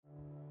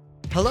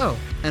Hello,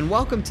 and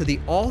welcome to the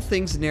All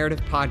Things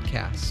Narrative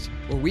podcast,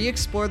 where we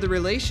explore the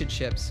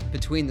relationships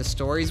between the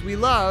stories we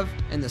love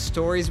and the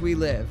stories we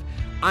live.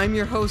 I'm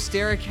your host,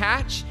 Derek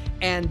Hatch,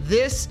 and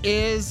this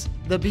is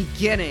The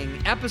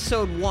Beginning,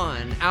 Episode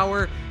 1,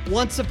 our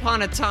Once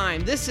Upon a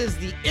Time. This is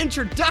the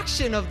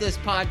introduction of this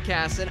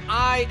podcast, and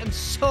I am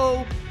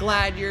so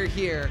glad you're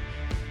here.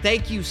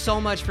 Thank you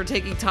so much for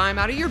taking time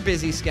out of your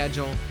busy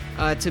schedule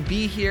to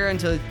be here and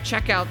to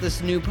check out this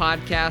new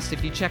podcast.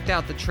 If you checked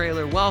out the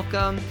trailer,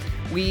 welcome.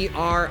 We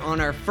are on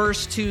our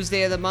first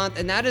Tuesday of the month,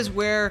 and that is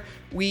where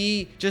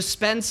we just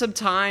spend some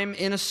time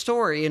in a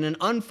story, in an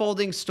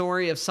unfolding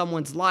story of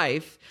someone's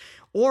life,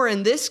 or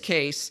in this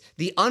case,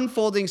 the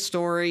unfolding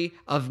story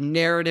of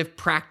narrative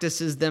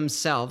practices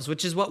themselves,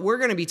 which is what we're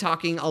going to be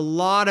talking a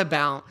lot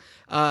about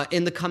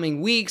in the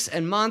coming weeks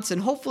and months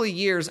and hopefully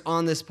years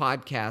on this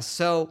podcast.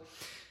 So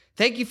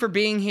thank you for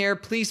being here.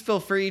 Please feel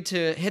free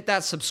to hit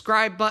that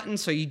subscribe button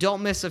so you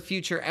don't miss a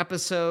future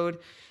episode.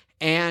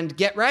 And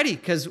get ready,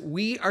 because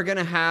we are going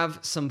to have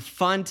some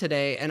fun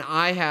today, and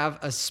I have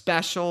a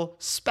special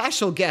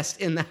guest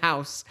in the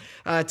house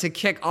to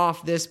kick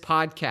off this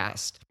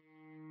podcast.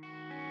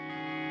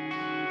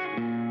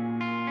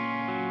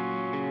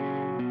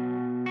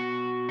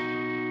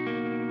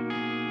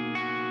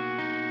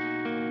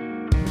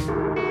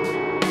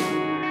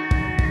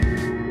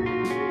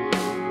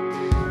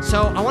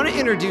 So I want to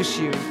introduce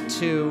you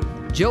to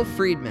Jill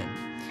Freedman.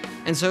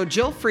 And so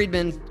Jill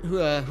Freedman,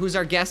 who's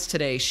our guest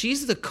today,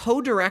 she's the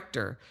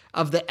co-director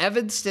of the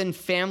Evanston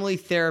Family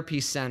Therapy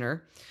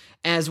Center,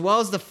 as well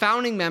as the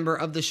founding member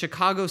of the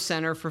Chicago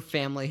Center for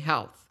Family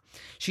Health.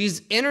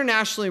 She's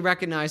internationally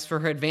recognized for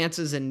her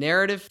advances in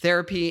narrative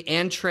therapy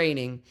and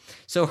training.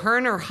 So her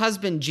and her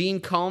husband, Gene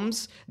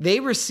Combs, they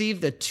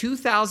received the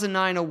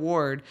 2009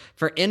 award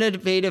for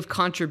innovative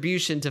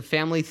contribution to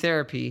family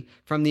therapy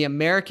from the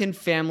American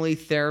Family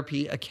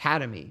Therapy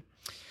Academy.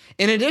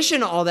 In addition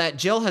to all that,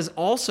 Jill has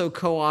also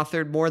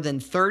co-authored more than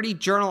 30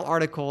 journal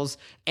articles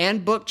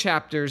and book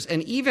chapters,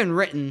 and even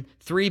written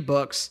 3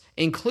 books,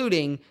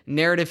 including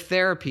Narrative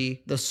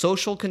Therapy, The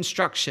Social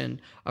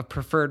Construction of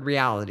Preferred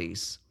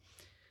Realities.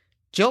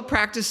 Jill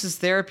practices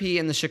therapy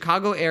in the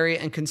Chicago area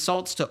and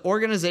consults to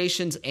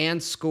organizations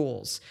and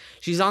schools.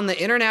 She's on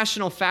the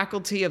international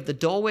faculty of the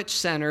Dulwich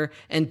Center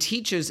and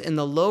teaches in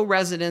the low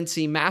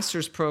residency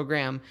master's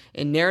program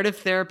in narrative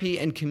therapy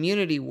and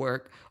community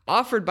work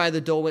offered by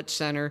the Dulwich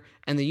Center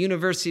and the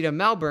University of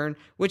Melbourne,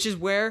 which is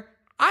where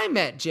I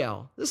met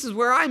Jill. This is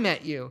where I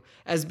met you,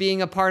 as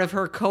being a part of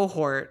her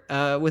cohort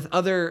with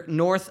other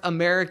North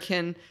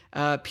American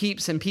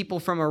peeps and people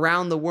from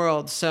around the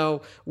world.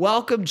 So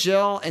welcome,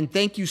 Jill, and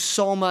thank you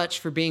so much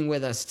for being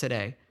with us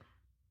today.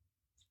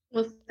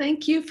 Well,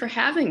 thank you for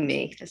having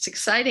me. It's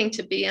exciting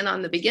to be in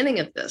on the beginning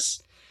of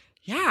this.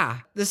 Yeah,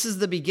 this is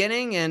the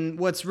beginning, and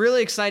what's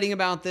really exciting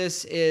about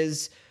this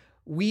is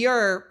we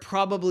are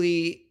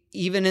probably,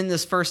 even in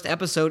this first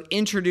episode,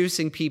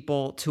 introducing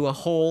people to a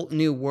whole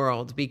new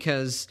world,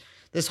 because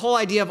this whole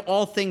idea of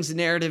all things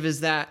narrative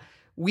is that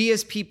we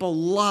as people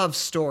love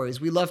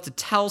stories. We love to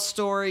tell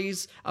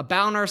stories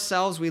about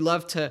ourselves. We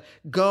love to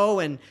go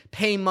and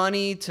pay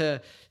money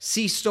to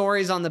see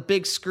stories on the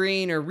big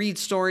screen or read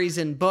stories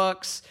in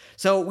books.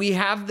 So we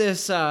have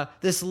this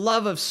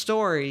love of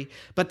story,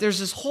 but there's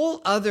this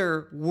whole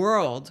other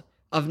world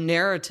of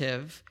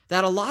narrative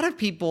that a lot of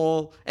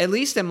people, at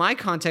least in my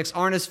context,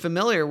 aren't as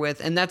familiar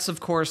with. And that's, of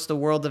course, the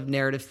world of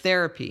narrative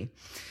therapy.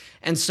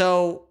 And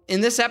so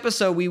in this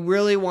episode, we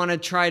really want to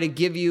try to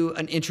give you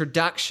an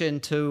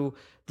introduction to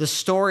the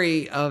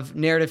story of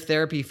narrative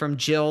therapy from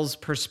Jill's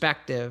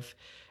perspective.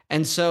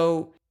 And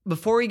so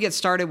before we get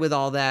started with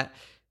all that,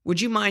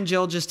 would you mind,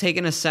 Jill, just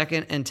taking a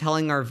second and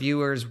telling our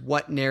viewers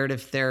what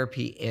narrative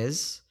therapy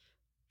is?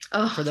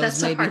 Oh, for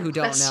those maybe who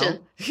don't know.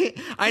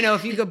 I know,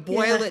 if you could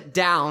boil it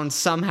down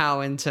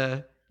somehow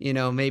into,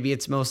 maybe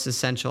its most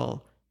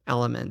essential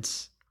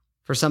elements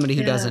for somebody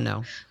who doesn't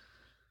know.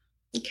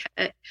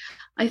 Okay.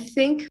 I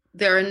think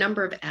there are a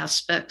number of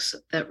aspects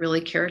that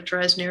really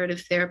characterize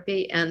narrative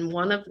therapy, and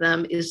one of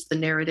them is the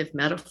narrative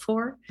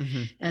metaphor.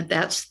 Mm-hmm. And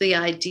that's the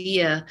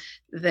idea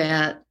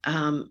that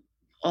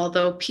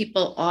although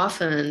people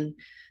often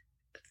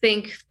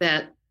think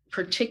that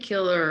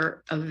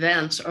particular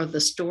events are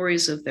the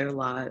stories of their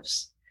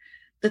lives,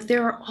 that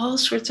there are all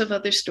sorts of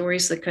other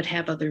stories that could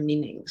have other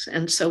meanings.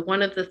 And so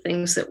one of the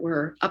things that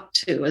we're up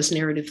to as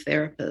narrative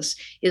therapists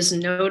is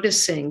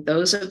noticing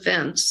those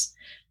events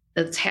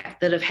that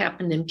have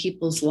happened in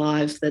people's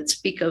lives that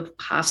speak of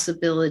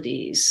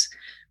possibilities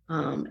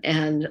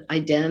and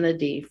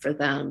identity for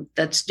them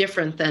that's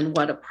different than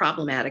what a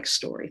problematic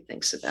story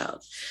thinks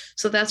about.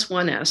 So that's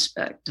one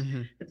aspect.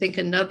 Mm-hmm. I think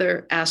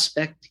another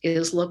aspect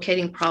is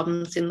locating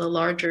problems in the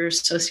larger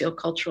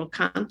sociocultural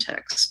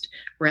context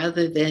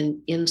rather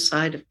than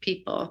inside of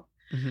people.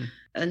 Mm-hmm.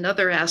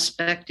 Another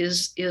aspect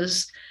is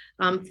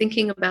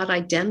thinking about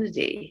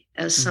identity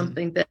as mm-hmm.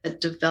 something that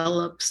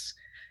develops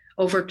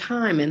over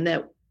time, and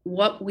that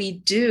what we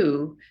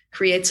do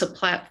creates a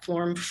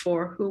platform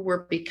for who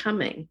we're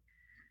becoming.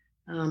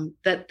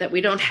 That we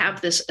don't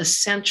have this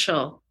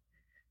essential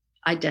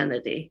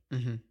identity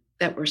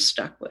that we're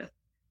stuck with.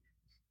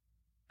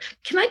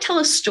 Can I tell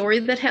a story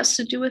that has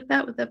to do with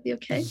that? Would that be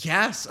okay?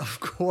 Yes, of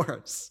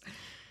course.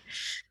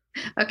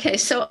 Okay,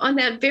 so on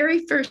that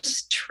very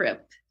first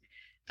trip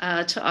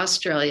to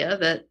Australia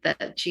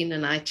that Jean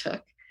and I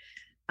took,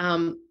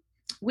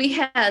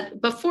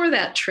 before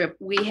that trip,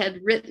 we had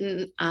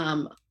written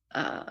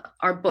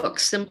our book,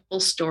 Simple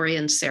Story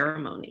and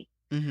Ceremony.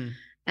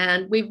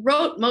 And we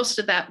wrote most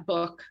of that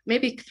book,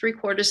 maybe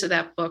 3/4 of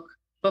that book,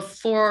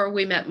 before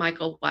we met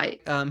Michael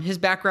White. His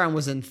background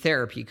was in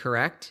therapy,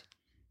 correct?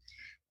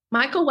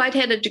 Michael White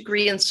had a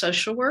degree in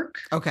social work.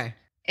 Okay.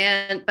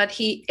 But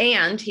he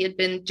had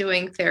been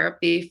doing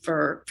therapy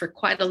for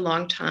quite a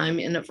long time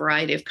in a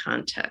variety of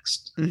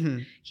contexts.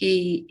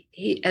 He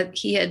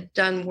had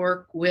done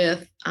work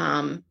with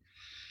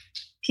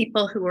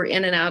people who were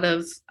in and out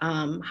of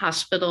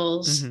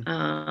hospitals,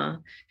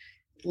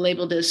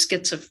 labeled as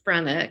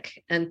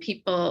schizophrenic, and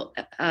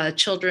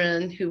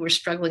children who were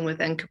struggling with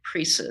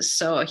encopresis.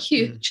 So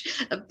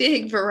a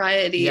big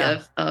variety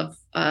of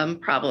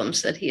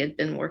problems that he had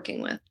been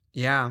working with.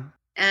 Yeah.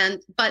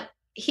 But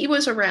he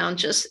was around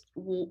just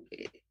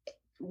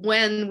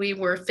when we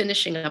were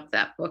finishing up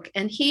that book,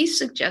 and he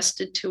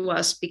suggested to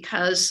us,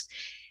 because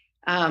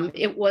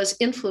it was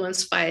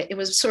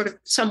sort of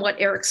somewhat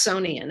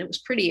Ericksonian. It was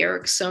pretty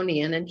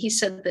Ericksonian. And he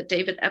said that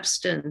David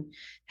Epstein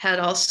had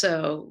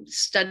also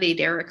studied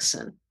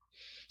Erickson.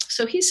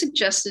 So he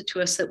suggested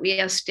to us that we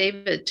ask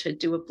David to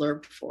do a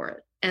blurb for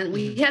it. And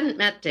we hadn't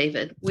met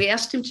David. We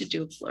asked him to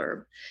do a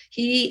blurb.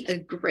 He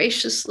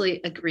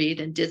graciously agreed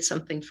and did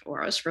something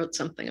for us, wrote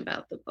something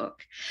about the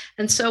book.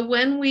 And so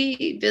when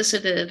we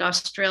visited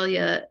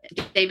Australia,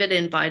 David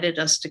invited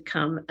us to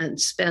come and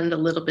spend a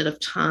little bit of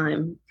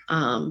time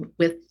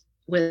with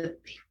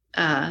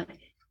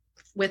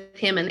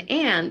him and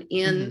Anne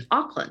in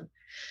Auckland.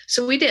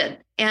 So we did.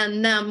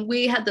 And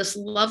we had this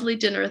lovely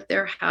dinner at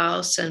their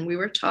house, and we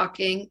were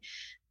talking.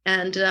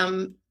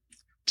 And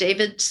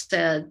David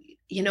said,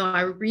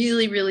 I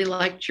really, really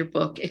liked your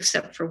book,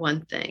 except for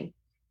one thing,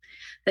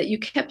 that you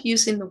kept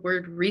using the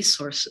word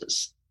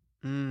resources.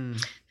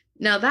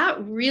 Now,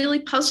 that really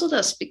puzzled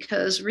us,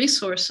 because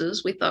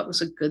resources we thought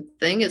was a good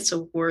thing. It's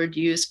a word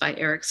used by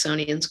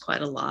Ericksonians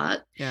quite a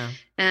lot. Yeah.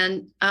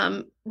 And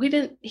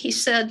he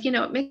said,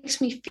 it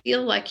makes me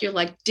feel like you're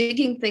like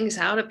digging things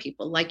out of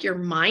people, like you're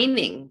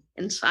mining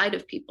inside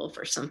of people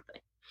for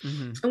something.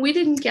 And we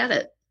didn't get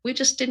it. We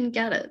just didn't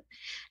get it.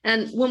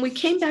 And when we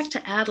came back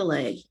to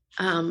Adelaide,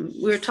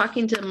 we were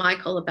talking to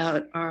Michael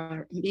about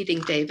our meeting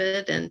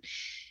David, and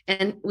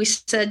we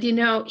said,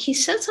 he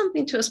said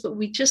something to us, but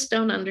we just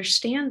don't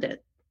understand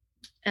it.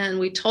 And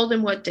we told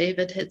him what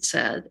David had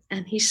said.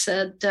 And he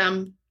said,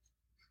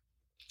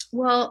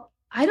 well,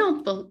 I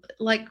don't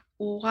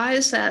why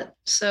is that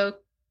so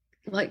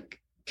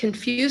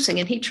confusing?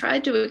 And he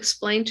tried to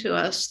explain to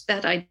us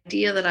that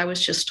idea that I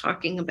was just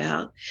talking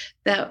about,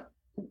 that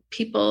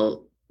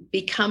people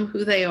become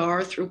who they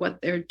are through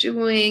what they're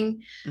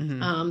doing.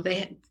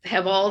 They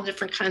have all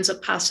different kinds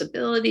of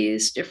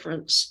possibilities,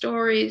 different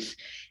stories.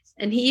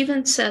 And he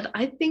even said,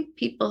 I think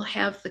people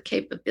have the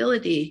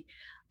capability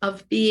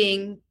of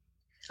doing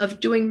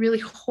really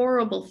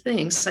horrible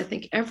things. I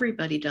think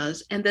everybody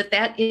does. And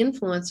that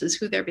influences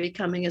who they're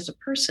becoming as a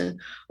person,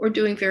 or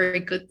doing very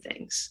good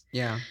things.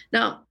 Yeah.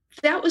 Now,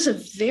 that was a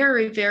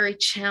very, very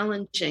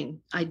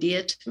challenging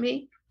idea to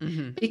me.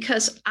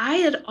 Because I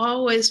had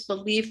always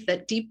believed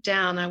that deep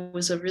down I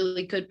was a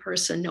really good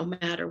person no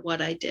matter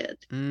what I did.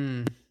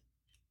 And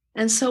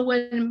so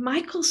when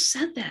Michael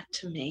said that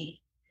to me,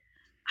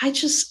 I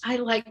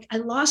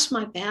lost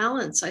my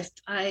balance.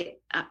 I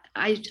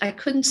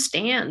couldn't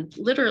stand.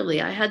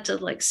 Literally, I had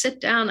to sit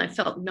down. I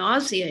felt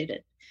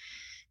nauseated.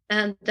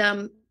 And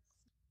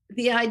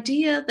the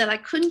idea that I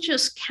couldn't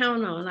just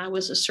count on I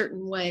was a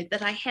certain way,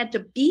 that I had to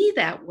be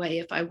that way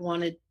if I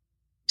wanted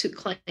to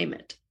claim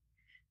it.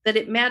 That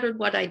it mattered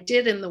what I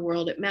did in the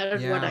world. It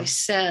mattered what I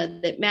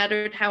said. It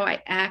mattered how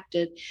I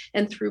acted.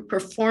 And through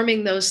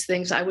performing those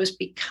things, I was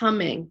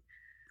becoming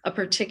a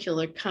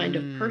particular kind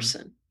of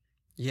person.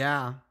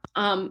 Yeah.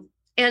 And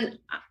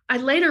I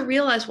later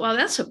realized, wow,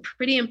 that's a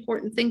pretty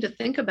important thing to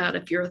think about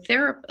if you're a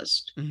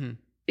therapist,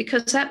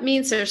 because that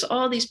means there's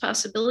all these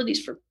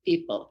possibilities for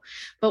people.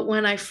 But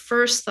when I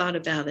first thought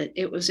about it,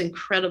 it was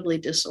incredibly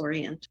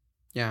disorienting.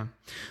 Yeah.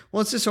 Well,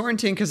 it's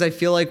disorienting because I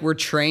feel like we're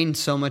trained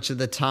so much of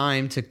the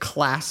time to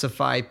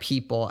classify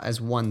people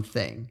as one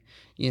thing,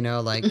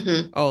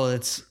 oh,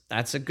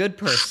 that's a good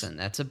person.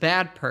 That's a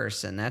bad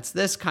person. That's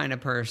this kind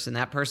of person.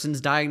 That person's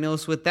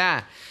diagnosed with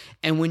that.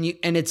 And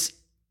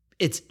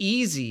it's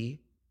easy.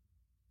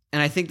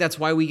 And I think that's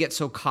why we get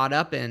so caught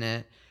up in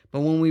it. But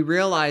when we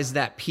realize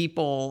that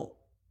people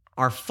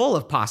are full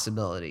of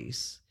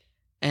possibilities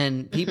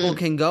and people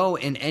can go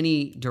in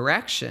any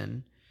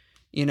direction,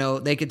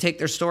 they could take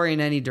their story in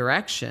any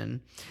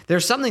direction.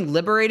 There's something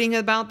liberating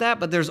about that,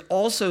 but there's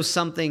also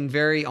something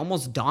very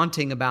almost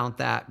daunting about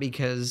that,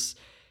 because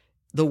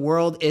the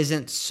world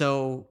isn't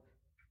so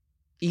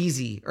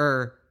easy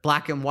or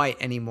black and white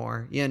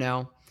anymore,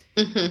 Yeah.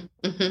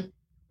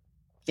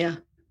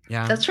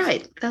 Yeah. That's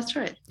right. That's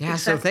right. Yeah.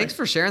 Exactly. So thanks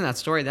for sharing that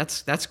story.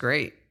 That's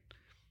great.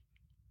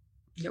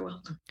 You're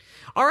welcome.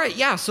 All right.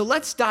 Yeah. So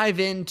let's dive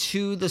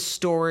into the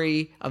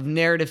story of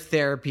narrative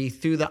therapy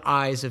through the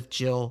eyes of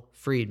Jill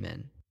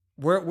Freedman.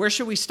 Where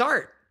should we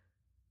start?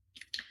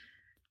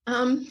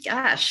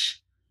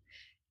 Gosh,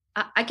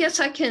 I guess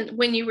I can,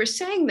 when you were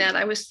saying that,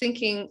 I was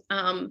thinking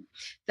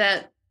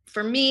that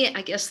for me,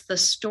 I guess the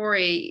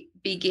story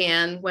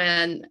began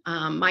when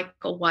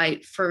Michael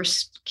White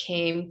first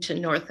came to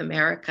North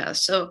America.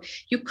 So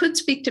you could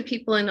speak to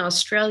people in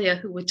Australia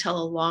who would tell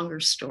a longer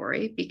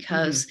story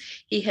because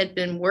he had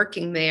been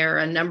working there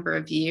a number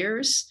of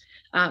years.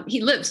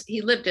 He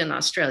lived in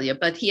Australia,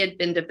 but he had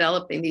been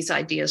developing these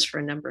ideas for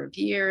a number of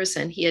years,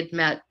 and he had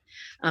met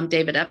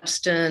David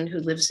Epstein, who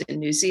lives in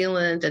New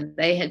Zealand, and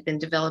they had been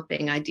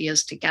developing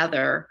ideas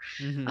together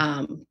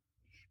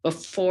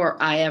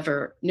before I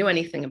ever knew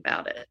anything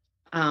about it.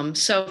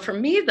 So for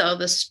me, though,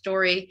 the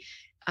story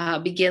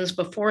begins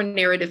before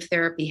narrative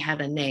therapy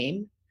had a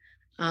name,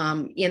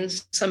 in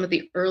some of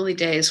the early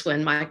days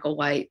when Michael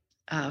White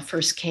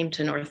first came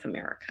to North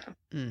America.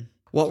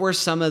 What were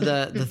some of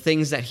the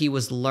things that he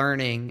was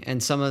learning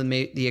and some of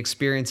the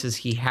experiences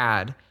he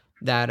had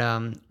that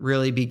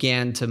really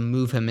began to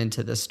move him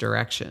into this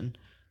direction?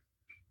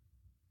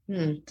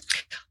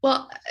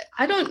 Well,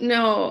 I don't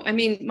know. I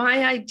mean,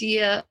 my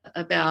idea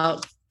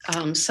about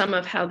some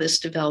of how this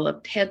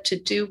developed had to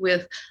do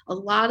with a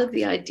lot of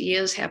the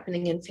ideas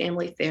happening in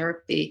family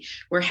therapy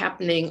were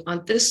happening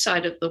on this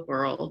side of the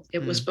world.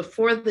 It was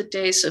before the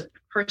days of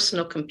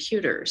personal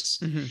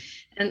computers.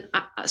 And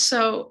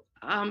so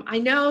I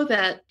know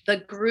that the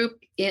group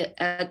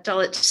at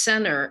Dulwich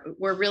Center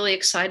were really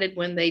excited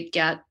when they'd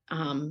get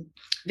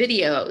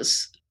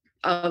videos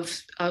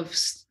of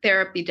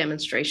therapy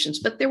demonstrations,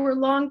 but there were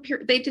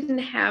they didn't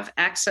have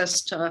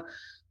access to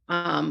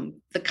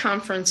the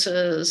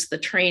conferences, the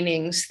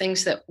trainings,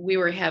 things that we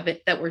were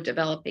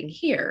developing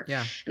here.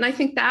 Yeah. And I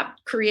think that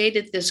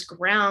created this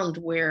ground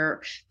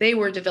where they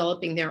were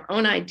developing their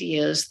own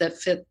ideas that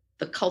fit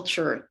the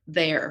culture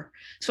there.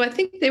 So I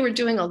think they were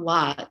doing a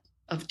lot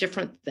of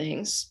different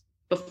things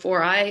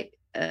before I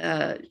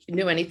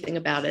knew anything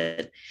about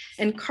it.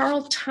 And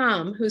Carl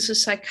Tom, who's a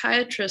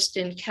psychiatrist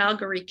in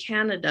Calgary,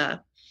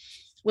 Canada,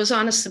 was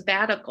on a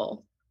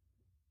sabbatical.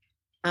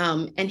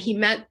 And he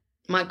met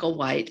Michael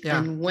White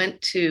and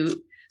went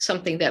to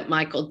something that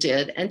Michael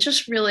did and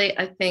just really,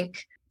 I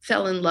think,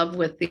 fell in love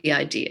with the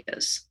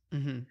ideas.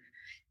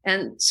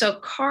 And so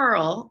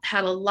Carl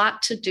had a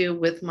lot to do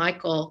with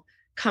Michael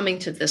coming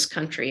to this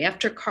country.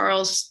 After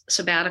Carl's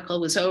sabbatical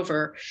was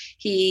over,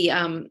 he,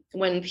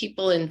 when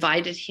people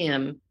invited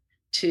him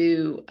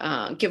to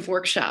give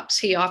workshops,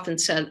 he often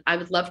said, I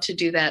would love to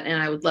do that.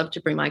 And I would love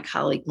to bring my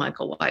colleague,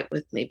 Michael White,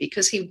 with me,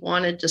 because he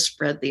wanted to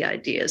spread the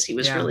ideas. He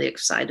was really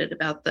excited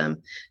about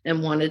them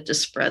and wanted to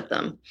spread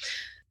them.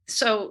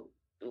 So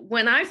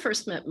when I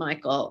first met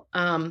Michael,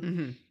 I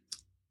think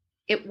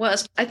it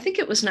was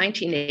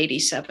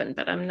 1987,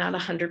 but I'm not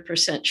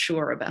 100%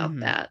 sure about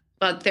that.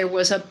 But there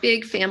was a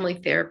big family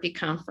therapy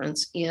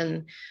conference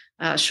in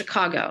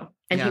Chicago,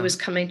 and he was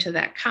coming to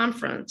that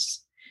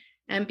conference.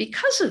 And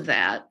because of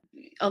that,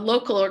 a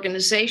local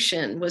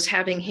organization was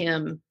having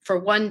him for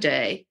one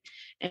day.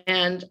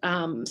 And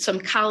some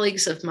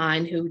colleagues of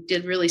mine who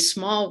did really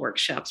small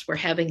workshops were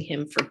having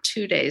him for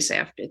 2 days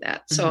after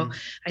that. So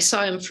I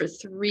saw him for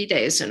 3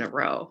 days in a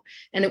row.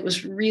 And it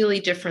was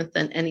really different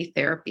than any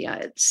therapy I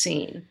had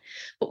seen.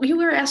 But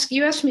you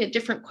asked me a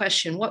different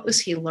question. What was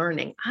he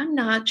learning? I'm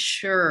not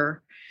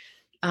sure.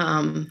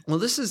 Well,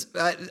 this is,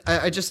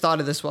 I just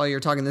thought of this while you were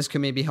talking. This could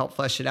maybe help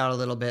flesh it out a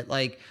little bit.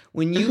 Like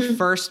when you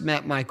first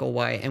met Michael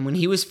White and when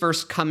he was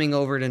first coming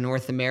over to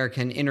North America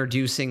and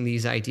introducing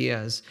these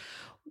ideas,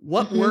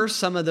 what were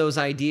some of those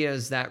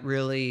ideas that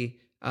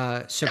really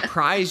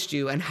surprised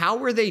you, and how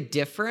were they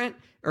different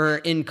or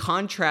in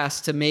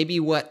contrast to maybe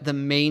what the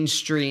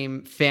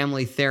mainstream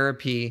family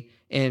therapy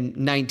in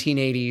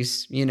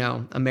 1980s,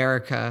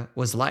 America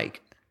was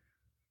like?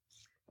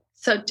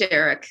 So,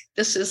 Derek,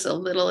 this is a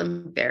little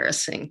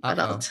embarrassing, but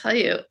I'll tell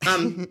you.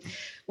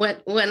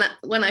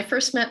 When I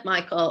first met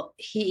Michael,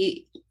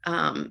 he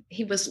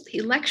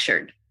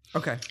lectured.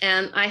 Okay.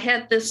 And I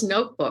had this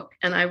notebook,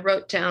 and I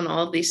wrote down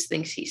all these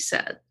things he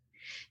said.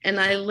 And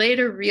I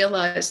later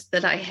realized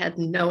that I had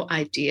no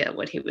idea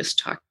what he was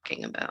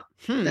talking about.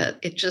 That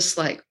it just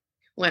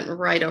went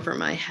right over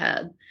my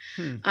head.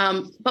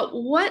 But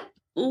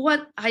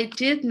what I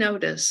did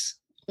notice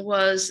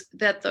was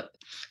that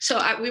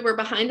we were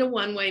behind a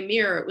one-way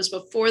mirror. It was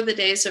before the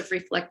days of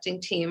reflecting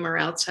team or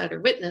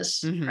outsider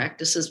witness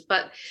practices,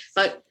 but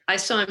I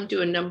saw him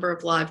do a number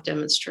of live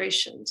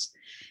demonstrations.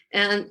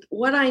 And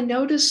what I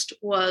noticed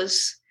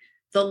was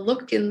the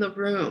look in the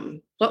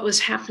room, what was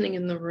happening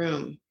in the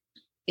room.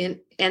 And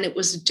it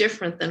was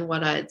different than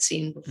what I had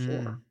seen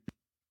before.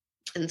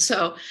 And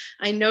so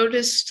I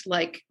noticed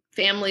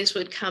families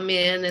would come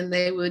in and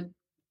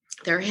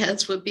their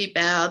heads would be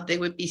bowed. They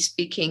would be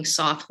speaking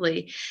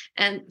softly.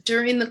 And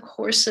during the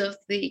course of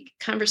the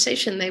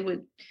conversation, they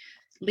would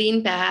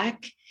lean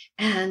back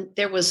and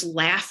there was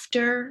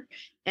laughter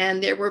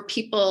And there were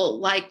people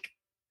like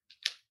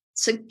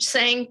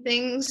saying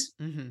things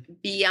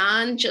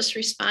beyond just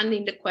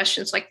responding to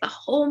questions, like the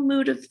whole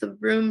mood of the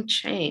room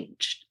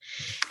changed.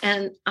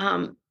 And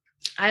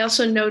I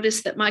also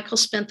noticed that Michael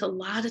spent a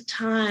lot of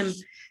time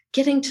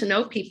getting to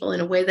know people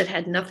in a way that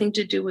had nothing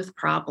to do with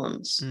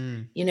problems.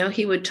 You know,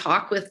 he would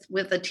talk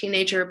with a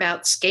teenager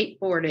about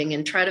skateboarding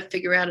and try to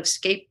figure out if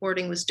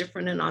skateboarding was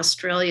different in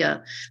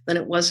Australia than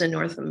it was in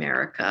North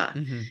America.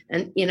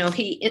 And, you know,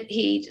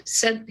 he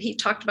said, he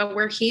talked about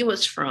where he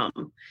was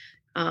from.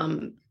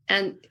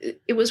 And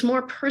it was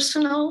more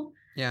personal,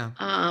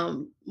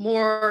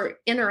 more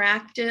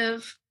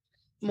interactive,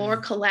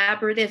 more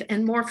collaborative,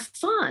 and more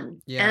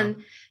fun.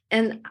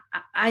 And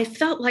I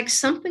felt like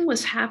something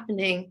was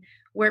happening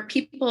where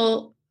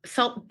people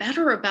felt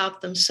better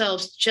about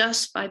themselves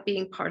just by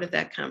being part of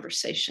that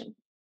conversation.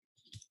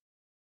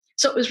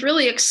 So it was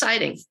really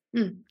exciting.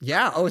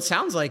 Yeah. Oh, it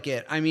sounds like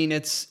it. I mean,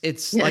 it's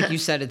like you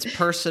said, it's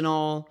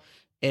personal.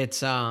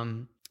 It's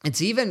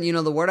even, you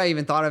know, the word I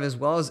even thought of as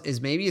well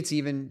is maybe it's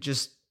even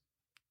just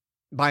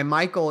by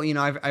Michael. You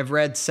know, I've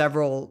read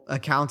several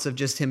accounts of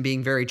just him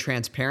being very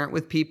transparent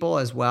with people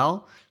as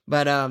well.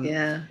 But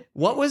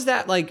what was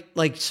that like?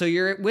 Like, so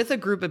you're with a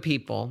group of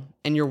people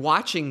and you're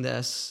watching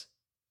this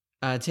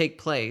take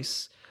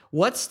place.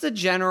 What's the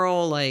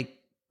general like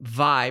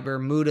vibe or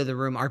mood of the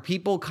room? Are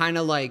people kind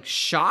of like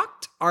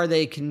shocked? Are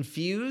they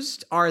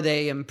confused? Are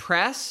they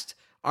impressed?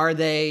 Are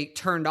they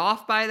turned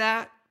off by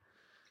that?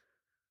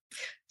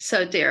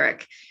 So,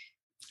 Derek,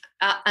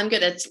 I'm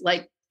going to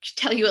like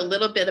tell you a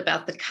little bit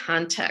about the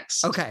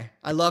context. Okay.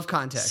 I love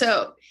context.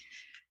 So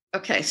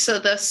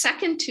the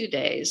second 2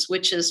 days,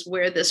 which is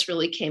where this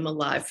really came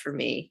alive for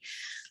me,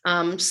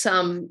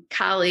 some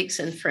colleagues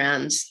and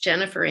friends,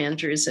 Jennifer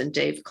Andrews and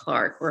Dave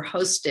Clark, were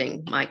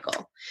hosting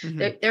Michael.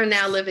 They're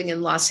now living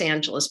in Los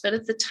Angeles, but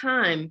at the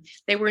time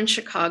they were in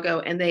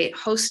Chicago, and they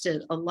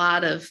hosted a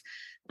lot of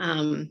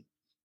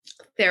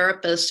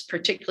therapists,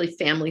 particularly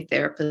family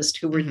therapists,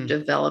 who were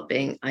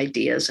developing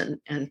ideas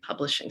and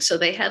publishing. So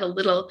they had a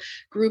little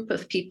group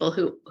of people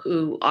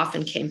who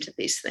often came to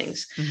these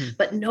things,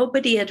 but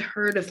nobody had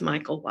heard of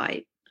Michael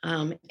White.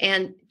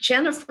 And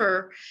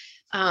Jennifer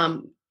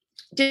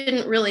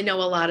didn't really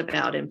know a lot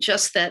about him,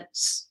 just that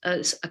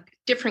a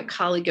different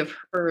colleague of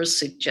hers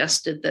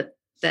suggested that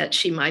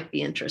she might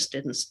be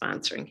interested in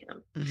sponsoring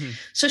him.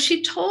 So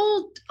she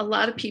told a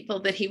lot of people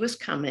that he was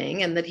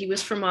coming and that he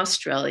was from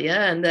Australia,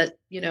 and that,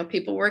 you know,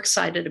 people were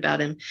excited about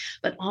him,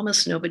 but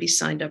almost nobody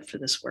signed up for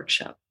this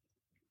workshop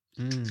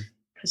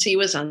because he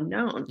was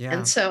unknown.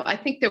 And so I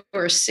think there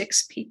were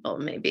 6 people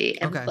maybe,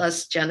 and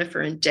plus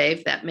Jennifer and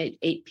Dave, that made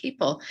 8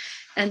 people.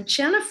 And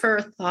Jennifer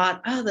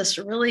thought, oh, this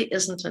really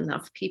isn't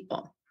enough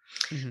people.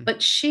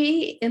 But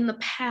she, in the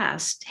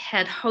past,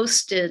 had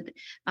hosted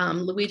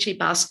Luigi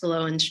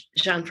Boscolo and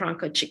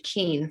Gianfranco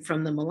Cecchine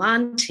from the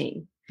Milan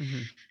team.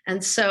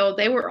 And so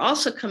they were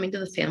also coming to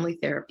the family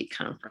therapy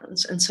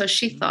conference. And so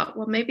she thought,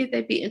 well, maybe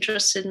they'd be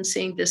interested in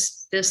seeing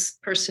this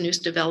person who's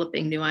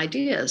developing new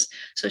ideas.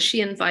 So she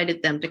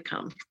invited them to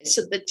come.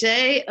 So the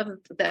day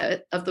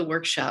of the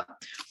workshop,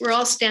 we're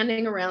all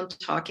standing around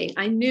talking.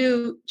 I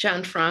knew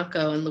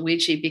Gianfranco and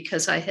Luigi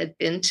because I had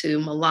been to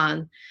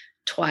Milan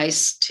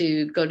twice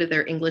to go to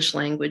their English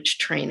language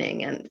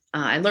training. And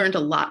I learned a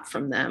lot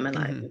from them, and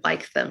I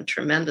liked them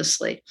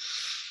tremendously.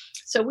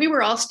 So we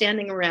were all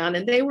standing around,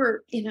 and they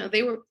were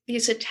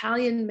these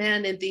Italian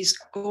men in these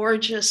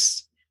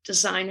gorgeous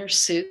designer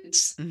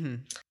suits.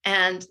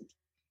 And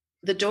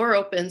the door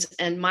opens,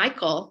 and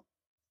Michael,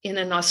 in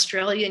an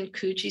Australian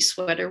Coogee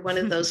sweater, one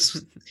of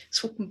those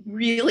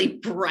really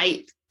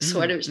bright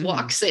sweaters,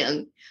 walks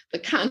in. The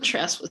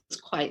contrast was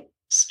quite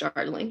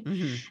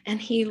startling. And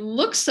he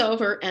looks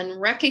over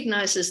and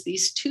recognizes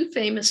these 2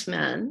 famous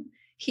men.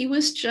 He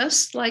was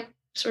just like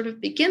sort of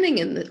beginning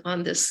in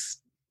this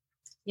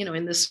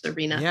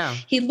arena.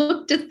 He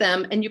looked at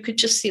them, and you could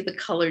just see the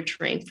color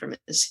drain from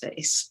his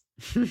face.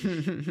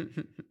 I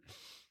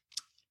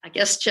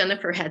guess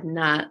Jennifer had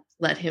not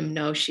let him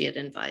know she had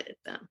invited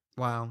them.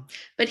 Wow.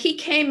 But he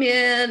came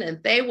in,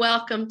 and they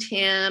welcomed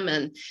him,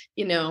 and,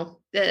 you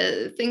know,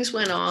 the things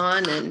went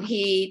on, and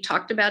he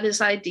talked about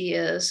his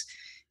ideas.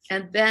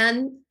 And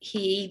then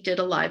he did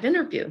a live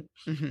interview.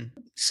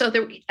 So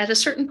at a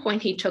certain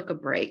point, he took a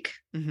break.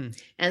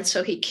 And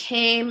so he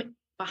came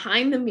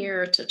behind the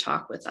mirror to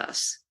talk with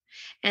us.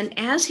 And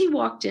as he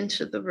walked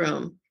into the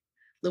room,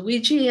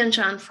 Luigi and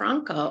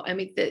Gianfranco, I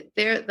mean,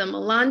 the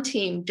Milan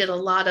team did a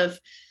lot of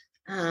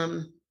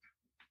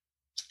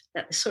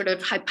sort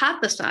of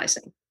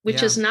hypothesizing,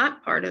 which is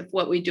not part of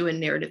what we do in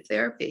narrative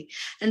therapy.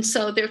 And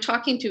so they're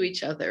talking to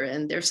each other,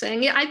 and they're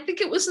saying, yeah, I think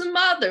it was the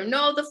mother.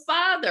 No, the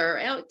father.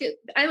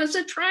 I was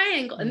a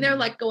triangle. And they're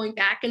like going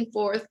back and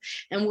forth.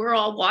 And we're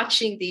all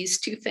watching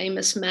these 2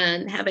 famous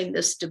men having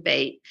this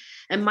debate.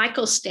 And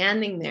Michael's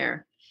standing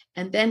there.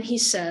 And then he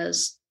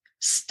says,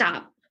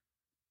 stop.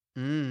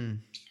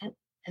 And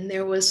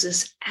there was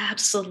this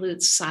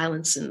absolute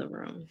silence in the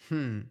room.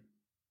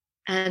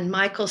 And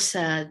Michael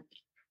said,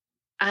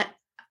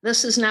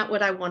 this is not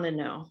what I want to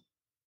know.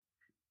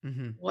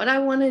 Mm-hmm. What I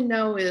want to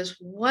know is,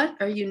 what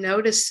are you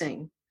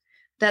noticing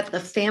that the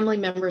family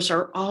members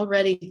are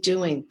already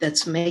doing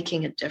that's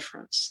making a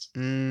difference?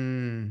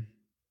 Mm.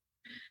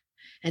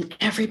 And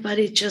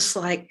everybody just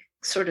like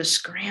sort of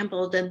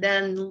scrambled. And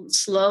then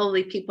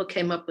slowly people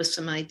came up with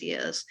some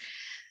ideas.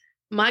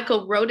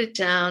 Michael wrote it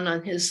down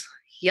on his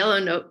yellow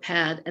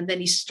notepad, and then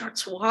he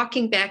starts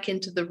walking back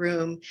into the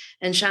room.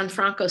 And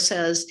Gianfranco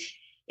says,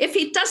 if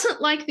he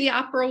doesn't like the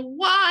opera,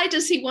 why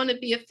does he want to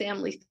be a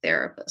family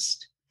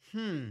therapist?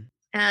 And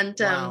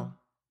Wow.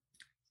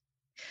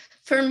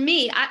 for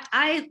me,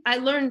 I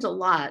learned a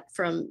lot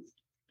from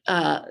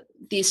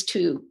these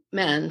two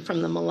men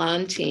from the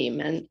Milan team.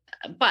 And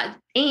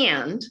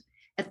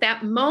at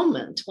that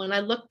moment, when I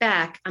look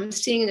back, I'm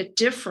seeing a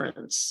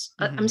difference.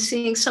 Mm-hmm. I'm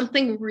seeing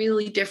something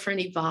really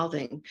different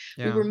evolving.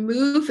 Yeah. We were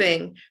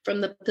moving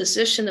from the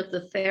position of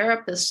the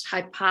therapist,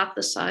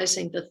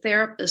 hypothesizing the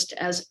therapist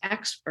as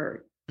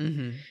expert,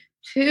 Mm-hmm.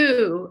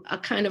 to a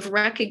kind of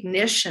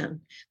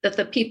recognition that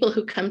the people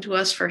who come to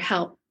us for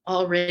help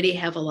already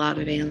have a lot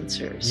of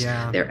answers.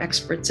 Yeah. They're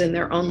experts in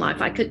their own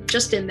life. I could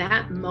just in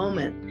that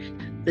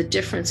moment, the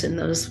difference in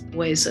those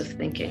ways of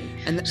thinking.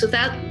 And so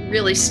that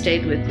really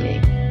stayed with me.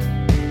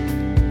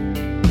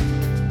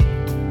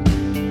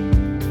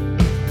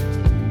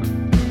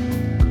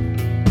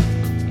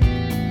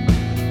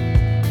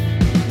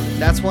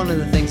 That's one of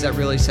the things that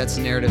really sets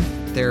narrative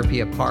therapy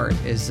apart,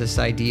 is this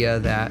idea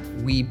that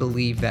we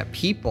believe that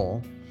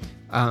people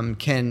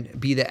can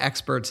be the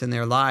experts in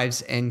their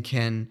lives and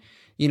can,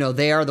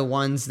 they are the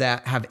ones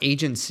that have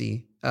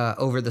agency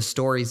over the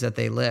stories that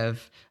they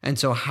live. And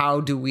so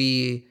how do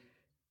we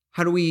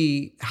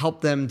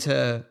help them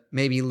to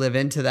maybe live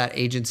into that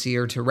agency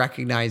or to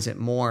recognize it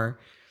more?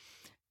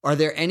 Are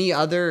there any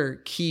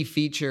other key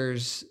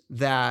features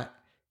that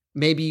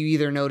maybe you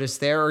either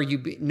noticed there or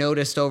you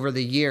noticed over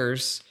the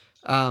years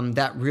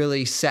that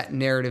really set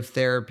narrative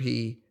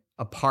therapy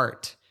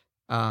apart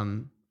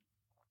from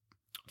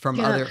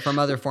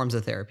other forms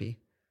of therapy?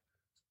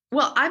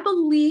 Well, I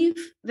believe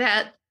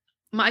that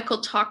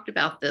Michael talked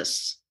about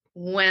this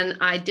when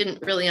I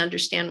didn't really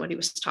understand what he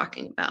was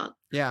talking about.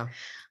 Yeah.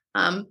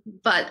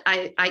 But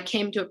I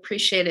came to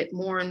appreciate it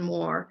more and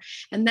more.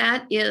 And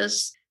that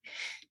is,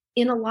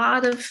 in a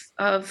lot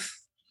of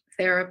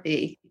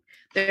therapy,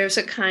 there's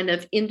a kind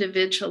of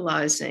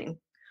individualizing.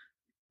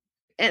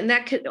 And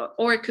that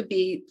it could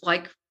be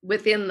like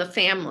within the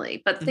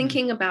family, but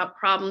thinking about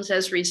problems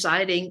as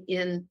residing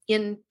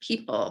in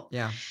people.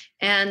 Yeah.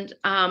 And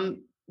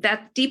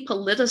that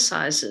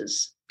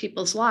depoliticizes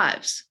people's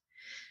lives.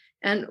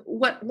 And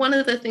one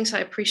of the things I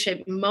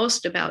appreciate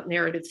most about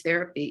narrative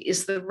therapy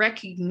is the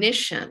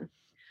recognition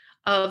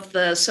of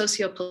the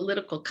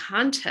socio-political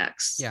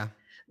contexts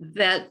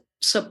that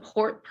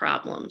support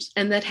problems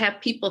and that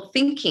have people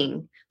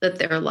thinking that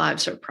their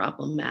lives are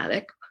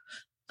problematic,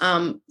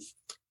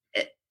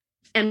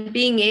 and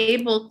being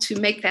able to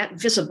make that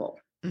visible,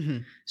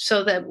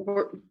 so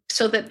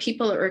that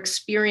people are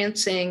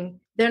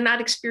they're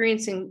not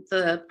experiencing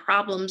the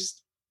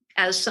problems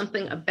as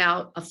something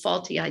about a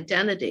faulty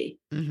identity,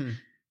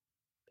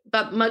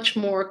 but much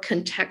more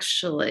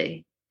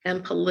contextually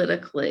and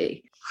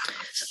politically.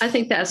 I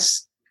think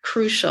that's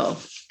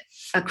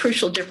a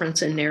crucial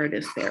difference in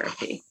narrative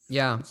therapy.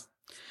 Yeah.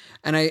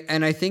 And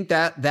I think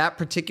that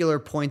particular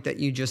point that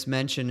you just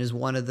mentioned is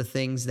one of the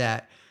things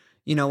that,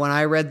 when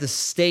I read the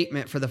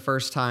statement for the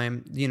first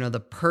time, the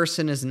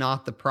person is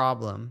not the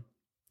problem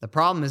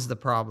is the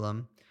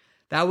problem.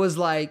 That was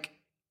like,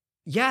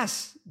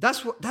 yes,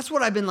 that's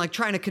what I've been like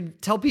trying to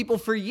tell people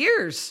for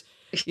years.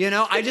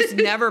 I just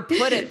never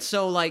put it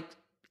so like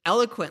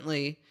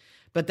eloquently,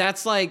 but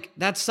that's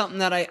something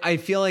that I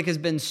feel like has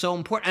been so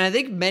important. And I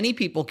think many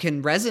people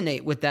can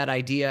resonate with that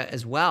idea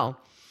as well.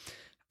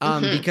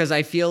 Because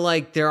I feel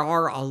like there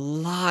are a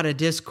lot of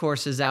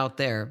discourses out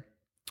there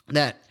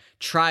that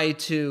try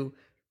to,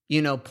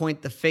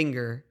 point the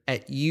finger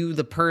at you,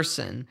 the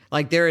person.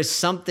 Like there is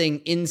something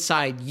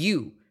inside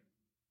you,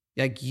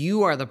 like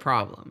you are the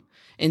problem.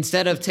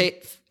 Instead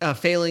of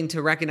failing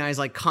to recognize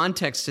like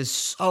context is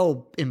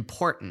so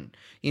important,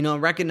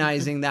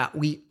 recognizing that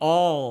we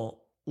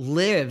all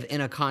live in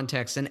a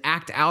context and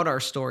act out our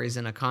stories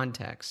in a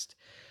context.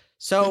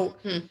 So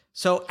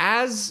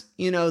as,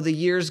 the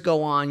years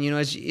go on,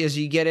 as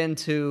you get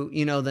into,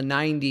 the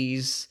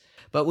 90s,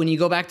 but when you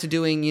go back to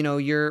doing,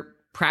 your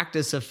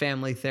practice of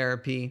family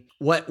therapy,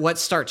 what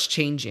starts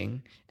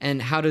changing,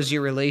 and how does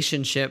your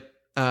relationship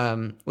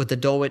with the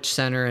Dulwich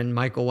Center and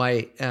Michael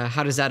White,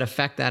 how does that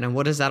affect that, and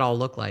what does that all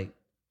look like?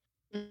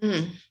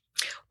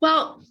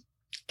 Well,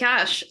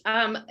 gosh,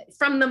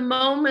 from the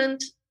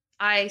moment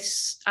I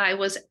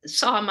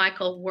saw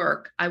Michael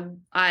work,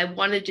 I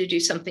wanted to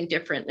do something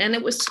different, and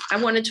I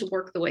wanted to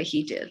work the way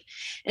he did.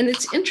 And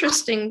it's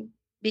interesting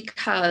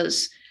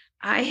because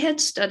I had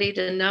studied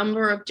a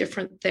number of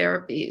different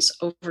therapies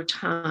over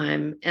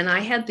time, and I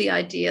had the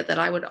idea that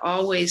I would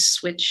always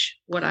switch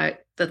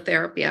the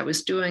therapy I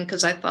was doing,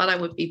 because I thought I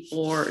would be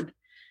bored,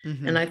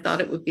 and I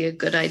thought it would be a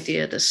good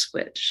idea to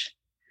switch.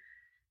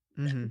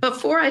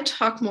 Before I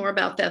talk more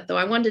about that, though,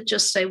 I wanted to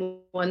just say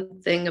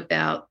one thing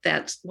about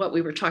that's what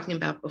we were talking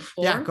about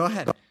before. Yeah, go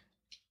ahead.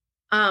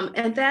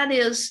 And that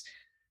is,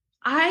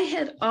 I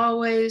had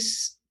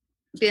always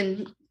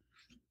been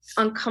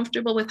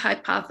uncomfortable with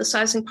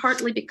hypothesizing,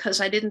 partly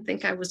because I didn't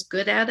think I was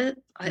good at it.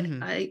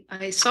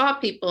 I saw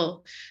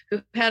people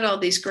who had all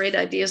these great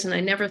ideas, and I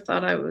never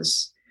thought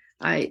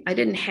I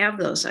didn't have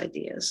those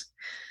ideas.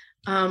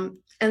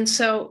 And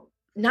so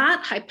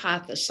not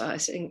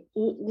hypothesizing,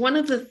 one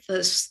of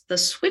the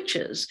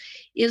switches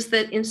is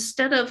that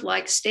instead of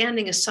like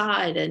standing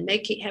aside and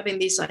having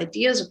these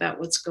ideas about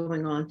what's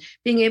going on,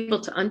 being able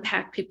to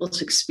unpack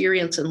people's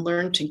experience and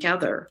learn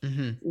together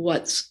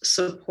what's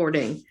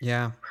supporting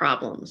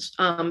problems.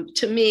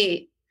 To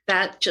me,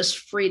 that just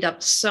freed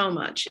up so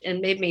much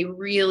and made me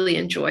really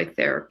enjoy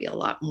therapy a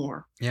lot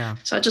more. Yeah.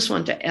 So I just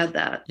wanted to add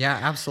that. Yeah,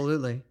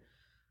 absolutely.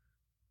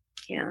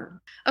 Yeah.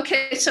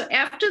 Okay. So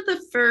after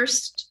the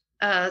first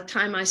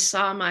time I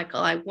saw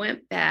Michael, I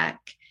went back.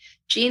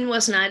 Gene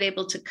was not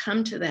able to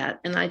come to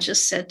that. And I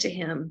just said to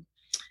him,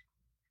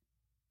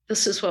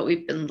 this is what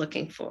we've been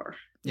looking for.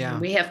 Yeah.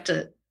 We have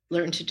to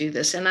learn to do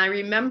this. And I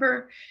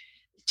remember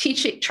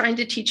trying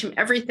to teach him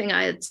everything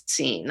I had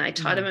seen. I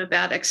taught him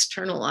about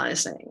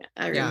externalizing,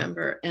 I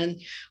remember.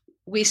 And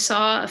we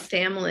saw a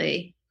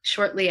family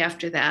shortly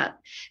after that,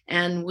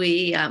 and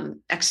we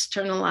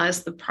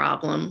externalized the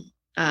problem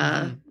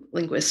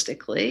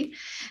linguistically.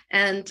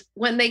 And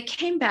when they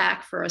came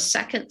back for a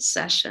second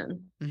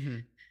session,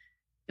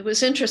 it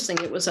was interesting.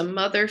 It was a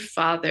mother,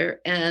 father,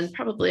 and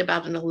probably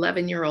about an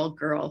 11-year-old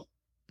girl.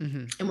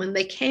 And when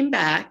they came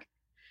back,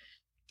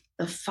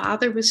 the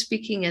father was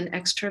speaking in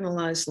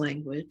externalized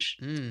language.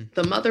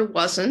 The mother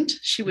wasn't.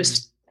 She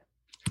was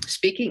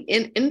speaking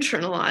in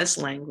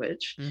internalized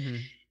language.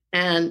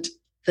 And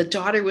the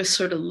daughter was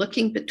sort of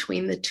looking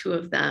between the two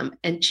of them.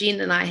 And Gene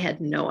and I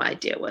had no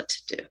idea what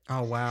to do.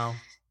 Oh, wow.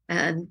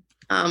 And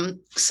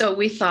so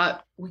we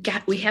thought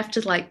we have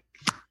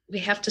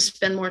to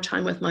spend more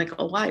time with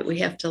Michael White. We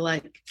have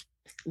to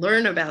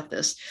learn about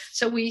this.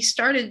 So we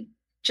started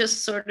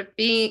just sort of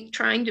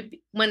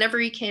whenever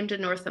he came to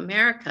North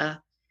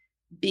America,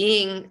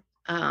 being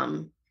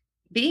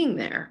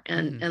there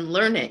and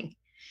learning.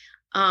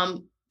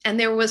 And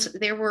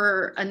there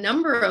were a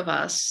number of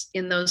us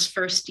in those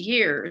first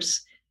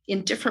years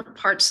in different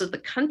parts of the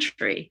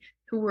country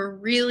who were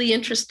really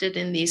interested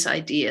in these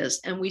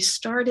ideas. And we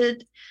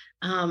started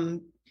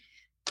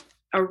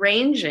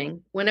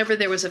arranging, whenever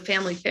there was a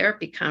family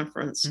therapy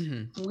conference,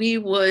 we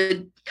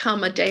would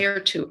come a day or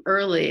two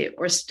early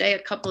or stay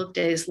a couple of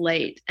days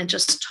late and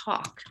just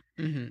talk.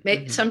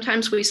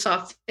 Sometimes we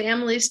saw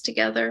families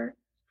together.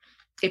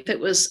 If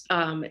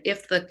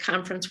the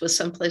conference was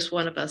someplace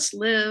one of us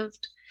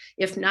lived.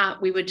 If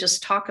not, we would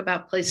just talk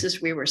about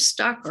places we were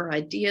stuck or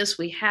ideas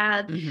we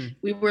had.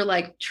 We were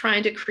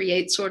trying to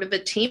create sort of a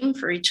team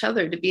for each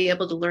other to be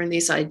able to learn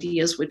these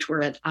ideas, which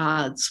were at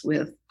odds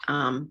with,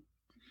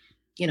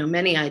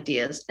 many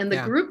ideas. And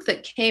the group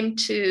that came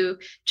to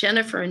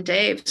Jennifer and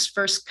Dave's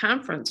first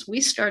conference,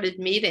 we started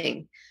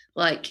meeting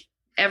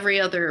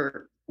every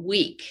other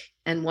week.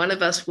 And one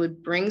of us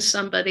would bring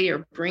somebody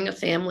or bring a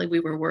family we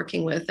were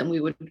working with, and we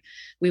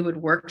would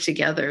work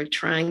together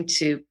trying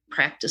to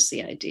practice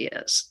the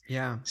ideas.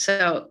 Yeah.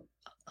 So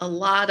a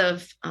lot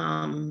of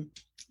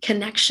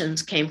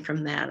connections came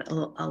from that.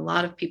 A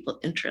lot of people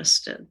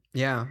interested.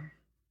 Yeah.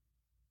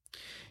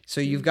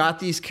 So you've got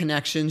these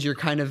connections. You're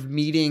kind of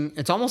meeting.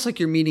 It's almost like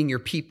you're meeting your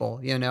people.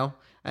 The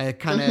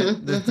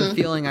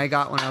feeling I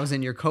got when I was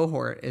in your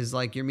cohort is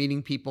you're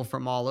meeting people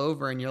from all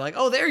over, and you're like,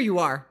 oh, there you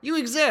are. You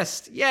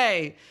exist.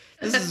 Yay.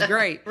 This is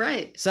great.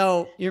 Right.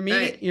 So you're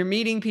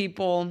meeting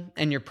people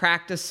and you're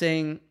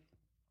practicing,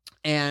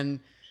 and,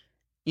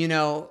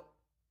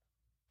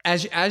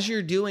 as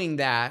you're doing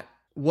that,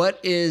 what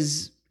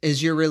is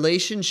your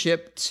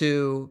relationship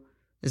to,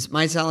 this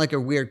might sound like a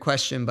weird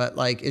question, but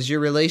is your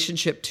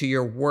relationship to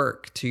your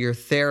work, to your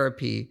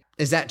therapy,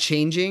 is that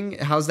changing?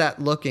 How's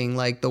that looking?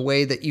 The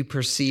way that you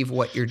perceive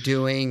what you're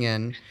doing,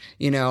 and,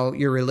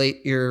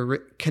 your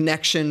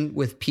connection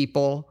with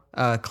people,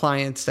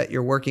 clients that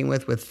you're working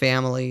with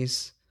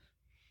families?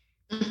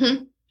 Yeah,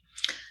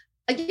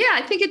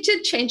 I think it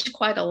did change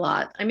quite a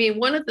lot. I mean,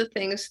 one of the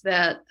things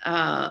that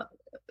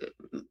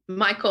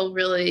Michael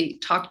really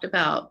talked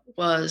about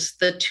was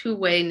the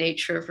two-way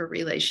nature of a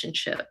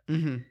relationship.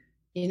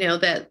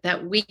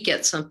 That we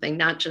get something,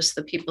 not just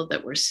the people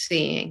that we're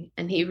seeing.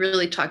 And he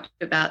really talked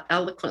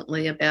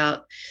eloquently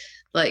about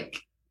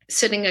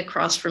sitting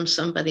across from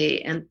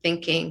somebody and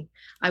thinking,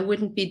 I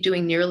wouldn't be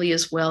doing nearly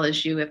as well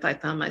as you if I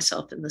found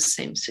myself in the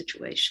same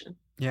situation.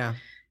 Yeah.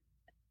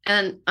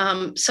 And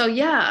so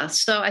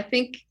I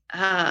think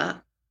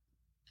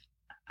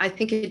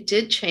it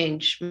did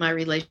change my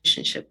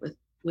relationship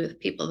with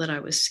people that I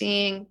was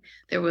seeing.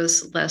 There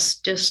was less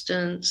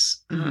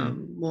distance,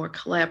 more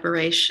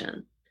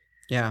collaboration.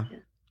 Yeah.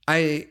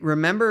 I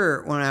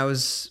remember when I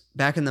was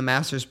back in the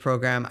master's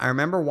program, I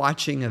remember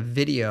watching a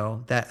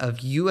video of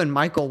you and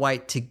Michael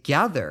White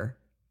together,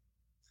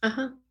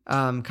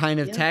 kind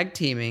of tag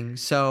teaming.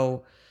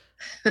 So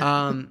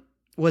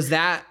Was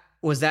that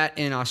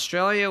in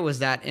Australia? Was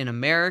that in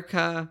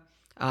America?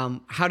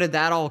 How did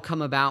that all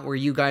come about where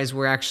you guys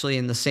were actually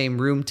in the same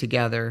room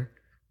together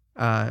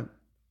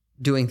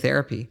doing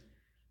therapy?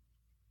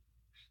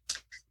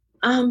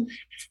 I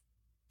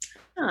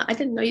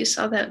didn't know you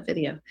saw that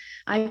video.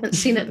 I haven't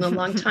seen it in a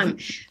long time.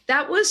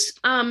 That was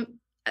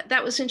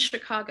in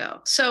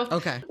Chicago. So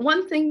okay.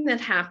 One thing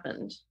that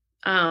happened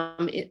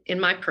in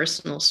my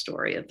personal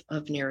story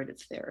of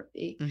narrative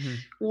therapy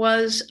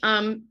was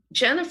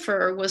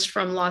Jennifer was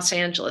from Los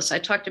Angeles. I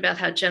talked about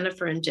how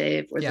Jennifer and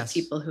Dave were the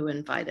people who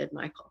invited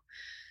Michael.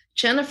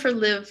 Jennifer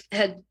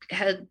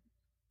had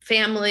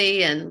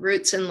family and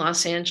roots in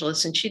Los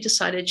Angeles, and she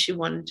decided she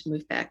wanted to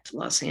move back to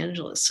Los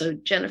Angeles. So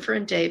Jennifer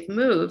and Dave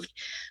moved,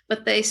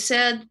 but they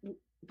said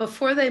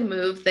before they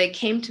moved, they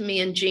came to me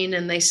and Jean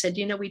and they said,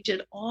 we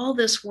did all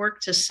this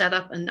work to set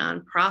up a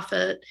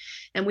nonprofit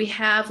and we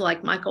have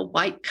like Michael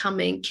White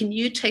coming. Can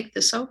you take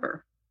this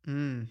over?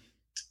 And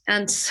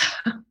so,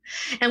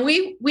 and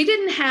we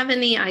didn't have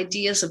any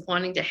ideas of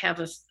wanting to have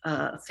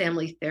a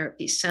family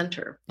therapy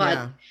center,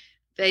 but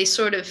they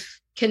sort of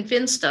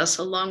convinced us,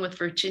 along with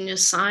Virginia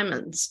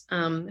Simons,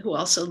 who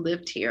also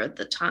lived here at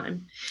the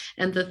time.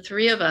 And the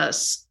three of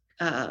us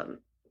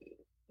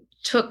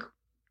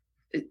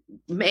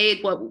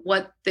made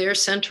what their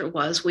center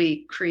was.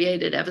 We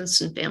created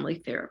Evanston Family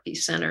Therapy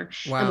Center,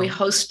 and we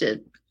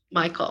hosted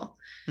Michael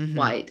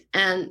White.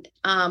 And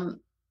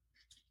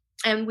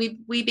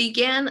we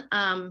began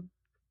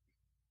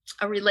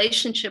a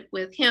relationship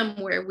with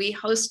him where we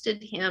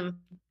hosted him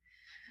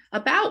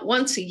about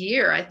once a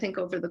year, I think,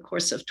 over the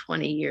course of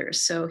 20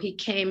 years. So he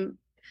came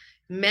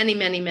many,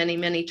 many, many,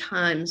 many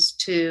times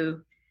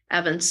to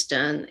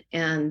Evanston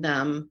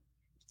and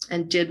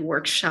did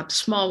workshops,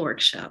 small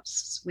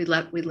workshops. We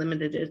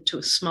limited it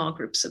to small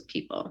groups of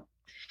people.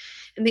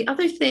 And the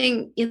other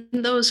thing, in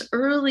those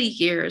early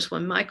years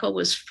when Michael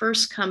was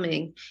first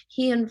coming,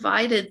 he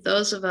invited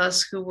those of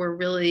us who were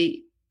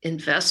really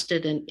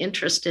invested and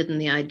interested in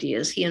the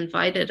ideas. He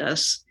invited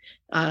us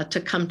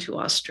to come to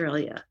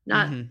Australia,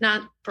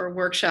 not for a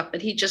workshop,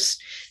 but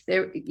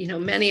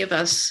many of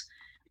us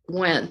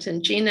went,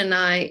 and Jean and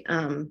I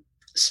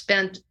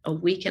spent a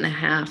week and a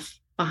half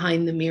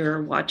behind the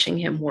mirror watching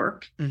him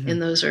work in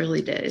those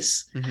early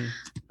days.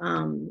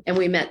 And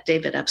we met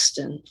David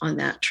Epstein on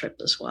that trip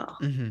as well,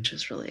 which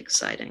was really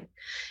exciting.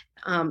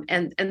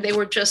 And they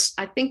were just,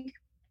 I think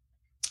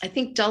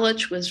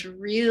Dulwich was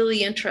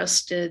really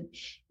interested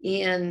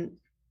in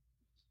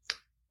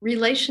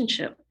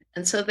relationship.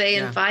 And so they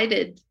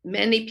invited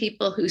many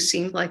people who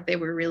seemed like they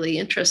were really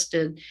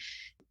interested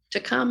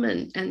to come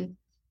and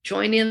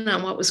join in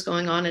on what was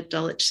going on at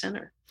Dulwich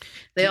Center.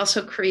 They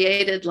also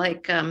created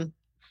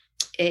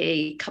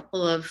a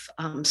couple of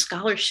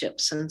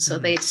scholarships. And so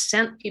they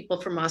sent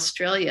people from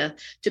Australia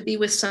to be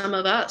with some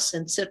of us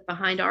and sit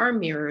behind our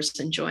mirrors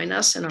and join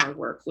us in our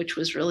work, which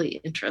was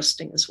really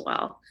interesting as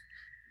well.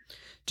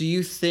 Do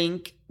you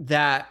think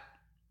that,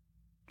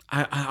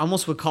 I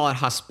almost would call it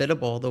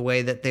hospitable, the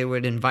way that they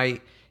would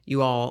invite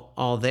you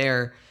all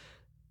there?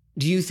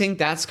 Do you think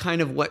that's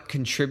kind of what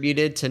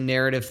contributed to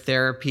narrative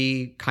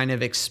therapy kind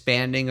of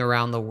expanding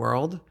around the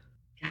world?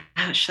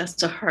 Gosh,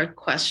 that's a hard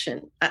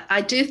question.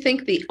 I do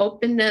think the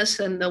openness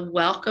and the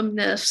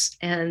welcomeness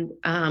and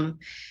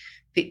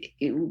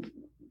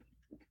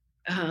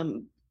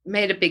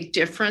made a big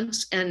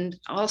difference. And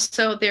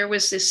also there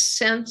was this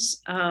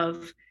sense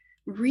of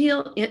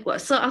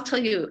so I'll tell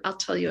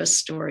you a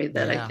story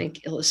that I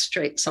think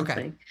illustrates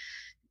something. Okay.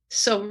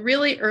 So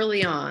really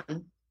early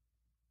on,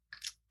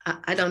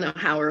 I don't know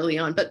how early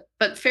on,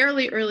 but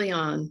fairly early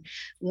on,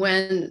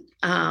 when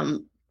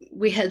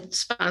we had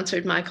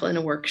sponsored Michael in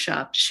a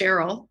workshop,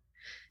 Cheryl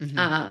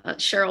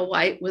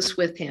White was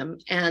with him.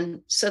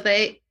 And so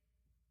the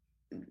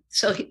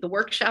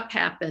workshop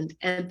happened.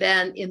 And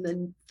then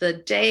in the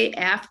day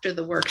after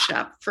the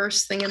workshop,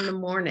 first thing in the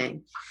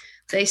morning,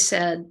 they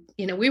said,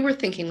 we were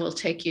thinking we'll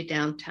take you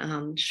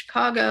downtown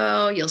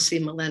Chicago. You'll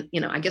see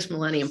I guess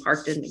Millennium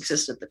Park didn't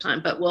exist at the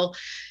time, but we'll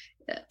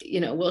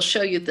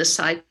show you the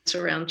sites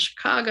around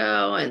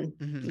Chicago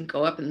and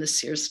go up in the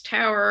Sears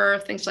Tower,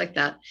 things like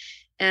that.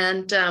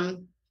 And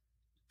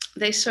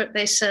they said,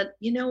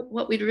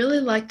 what we'd really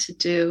like to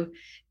do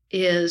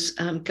is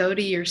go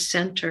to your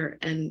center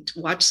and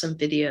watch some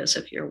videos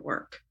of your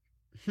work.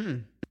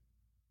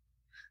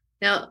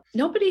 Now,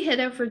 nobody had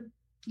ever,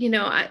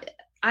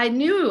 I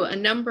knew a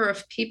number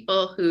of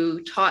people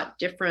who taught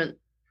different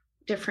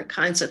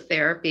kinds of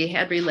therapy,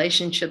 had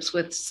relationships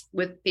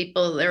with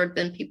people. There had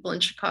been people in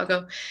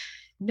Chicago.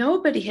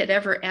 Nobody had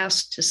ever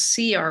asked to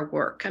see our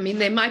work. I mean,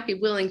 they might be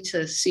willing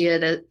to see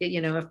it,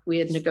 if we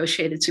had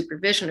negotiated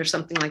supervision or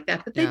something like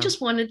that, but they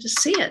just wanted to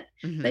see it.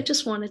 They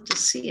just wanted to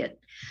see it.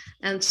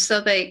 And so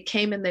they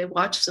came and they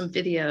watched some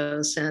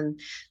videos, and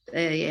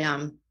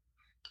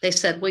they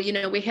said, well,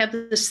 we have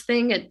this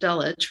thing at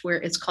Dulwich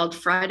where it's called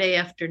Friday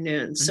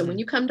afternoons. So when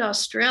you come to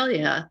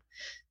Australia,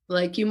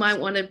 you might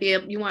want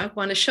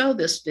to show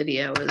this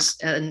video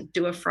and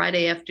do a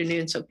Friday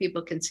afternoon so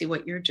people can see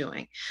what you're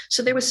doing.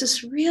 So there was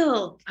this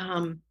real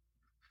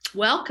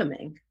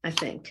welcoming, I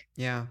think,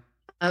 Yeah.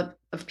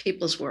 of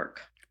people's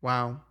work.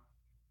 Wow.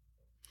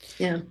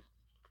 Yeah.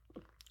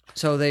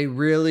 So they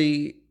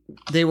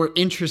were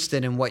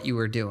interested in what you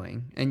were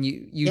doing, and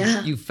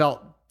you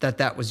felt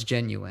that was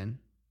genuine.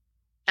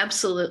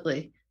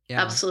 Absolutely.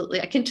 Yeah. Absolutely.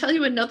 I can tell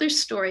you another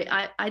story.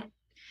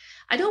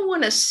 I don't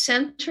want to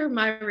center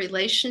my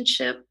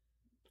relationship,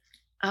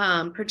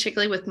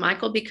 particularly with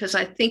Michael, because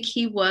I think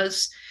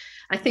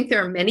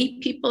there are many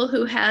people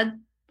who had,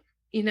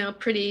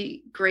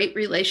 pretty great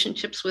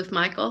relationships with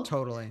Michael.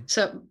 Totally.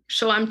 So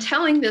I'm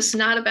telling this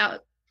not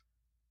about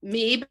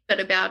me, but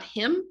about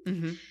him.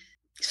 Mm-hmm.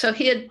 So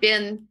he had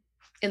been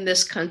in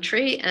this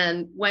country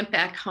and went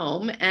back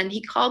home, and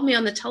he called me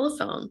on the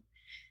telephone.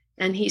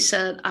 And he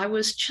said, I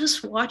was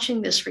just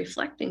watching this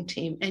reflecting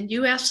team, and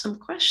you asked some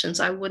questions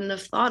I wouldn't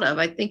have thought of.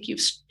 I think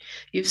you've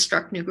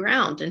struck new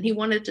ground. And he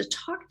wanted to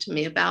talk to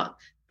me about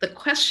the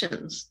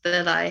questions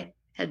that I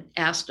had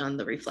asked on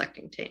the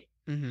reflecting team.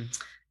 Mm-hmm.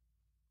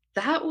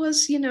 That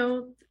was,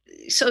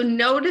 so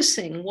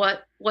noticing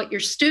what your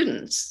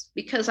students,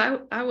 because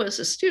I was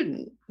a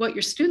student, what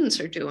your students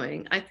are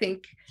doing, I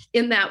think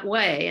in that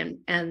way,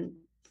 and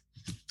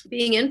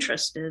being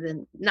interested,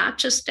 and not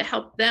just to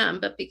help them,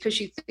 but because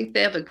you think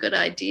they have a good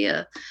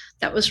idea.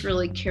 That was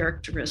really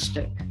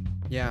characteristic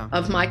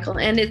of Michael,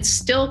 and it's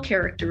still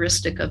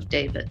characteristic of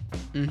David.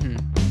 Mm-hmm.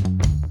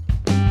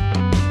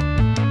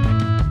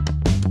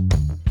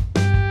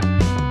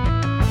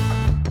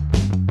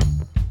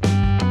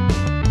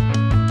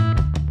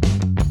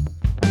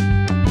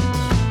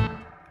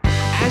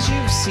 As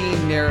you've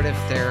seen narrative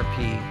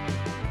therapy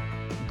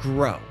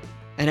grow,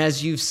 and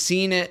as you've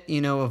seen it,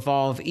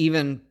 evolve,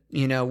 even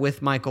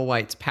with Michael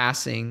White's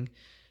passing,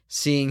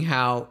 seeing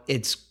how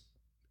it's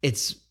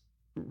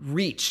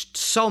reached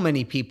so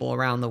many people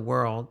around the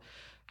world.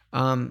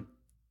 I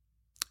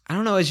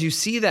don't know, as you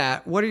see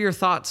that, what are your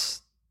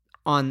thoughts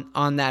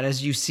on that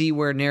as you see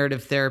where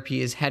narrative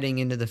therapy is heading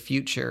into the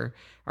future?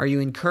 Are you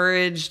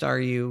encouraged? Are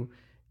you,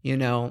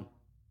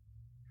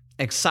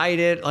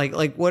 excited?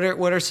 Like what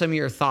are some of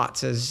your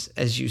thoughts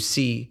as you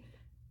see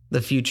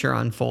the future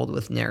unfold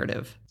with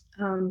narrative?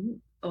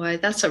 Boy,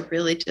 that's a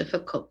really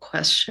difficult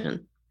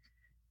question.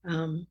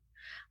 I'm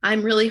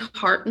really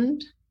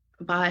heartened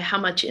by how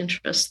much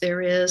interest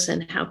there is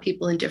and how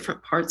people in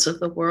different parts of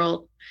the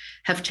world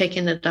have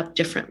taken it up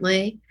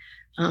differently.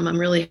 I'm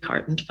really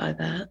heartened by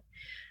that.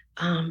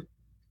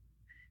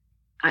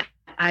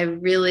 I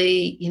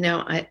really,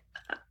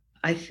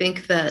 I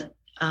think that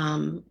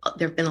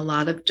there have been a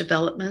lot of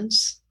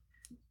developments,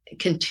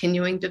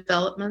 continuing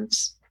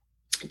developments.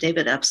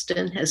 David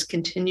Epstein has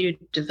continued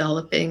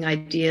developing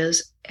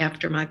ideas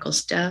after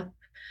Michael's death.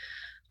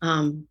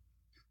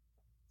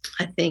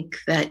 I think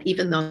that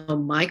even though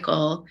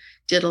Michael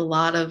did a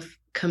lot of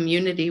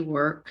community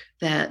work,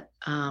 that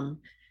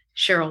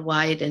Cheryl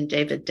White and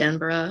David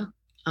Denborough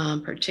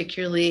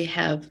particularly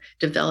have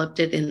developed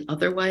it in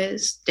other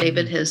ways.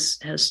 David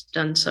has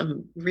done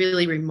some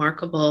really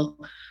remarkable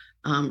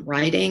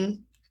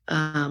writing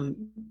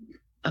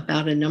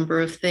about a number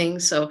of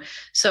things.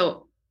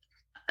 So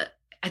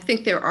I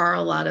think there are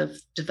a lot of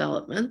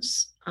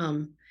developments.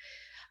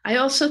 I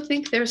also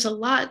think there's a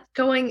lot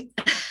going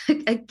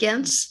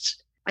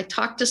against. I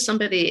talked to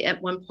somebody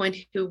at one point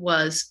who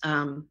was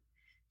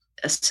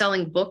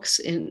selling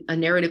books,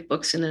 narrative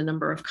books in a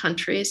number of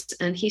countries.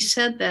 And he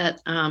said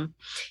that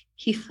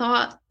he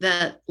thought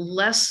that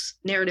less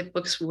narrative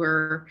books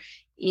were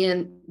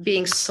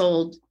being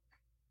sold,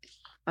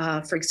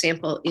 for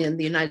example, in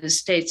the United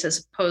States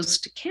as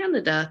opposed to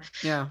Canada,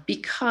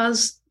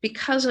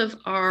 because of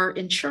our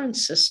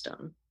insurance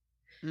system,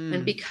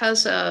 and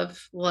because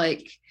of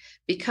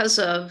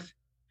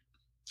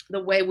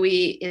the way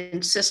we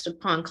insist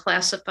upon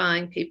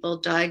classifying people,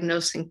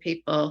 diagnosing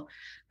people,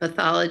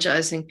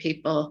 pathologizing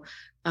people,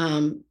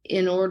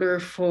 in order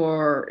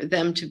for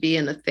them to be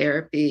in a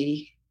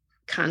therapy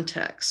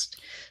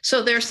context.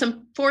 So there's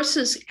some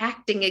forces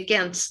acting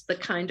against the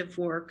kind of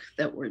work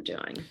that we're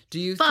doing.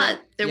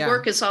 But their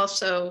work is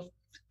also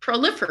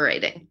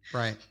proliferating.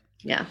 Right.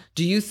 Yeah.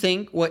 Do you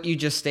think what you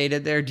just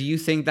stated there, do you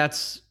think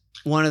that's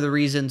one of the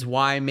reasons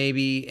why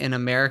maybe in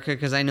America,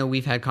 because I know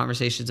we've had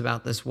conversations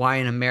about this, why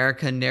in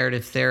America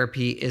narrative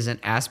therapy isn't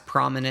as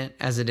prominent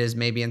as it is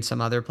maybe in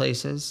some other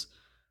places?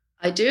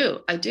 I do.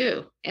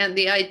 And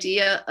the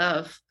idea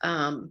of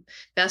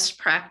best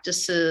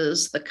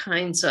practices, the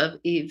kinds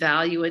of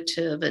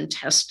evaluative and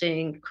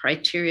testing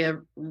criteria,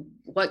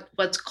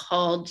 what's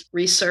called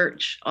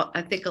research,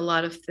 I think a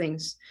lot of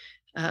things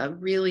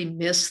really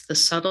miss the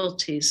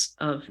subtleties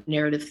of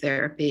narrative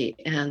therapy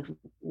and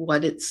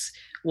what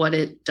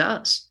it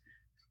does.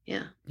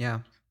 Yeah. Yeah.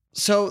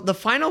 So the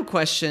final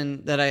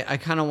question that I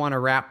kind of want to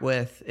wrap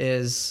with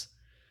is,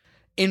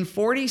 in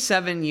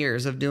 47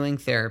 years of doing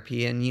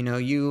therapy and,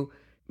 you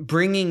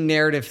bringing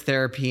narrative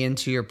therapy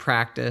into your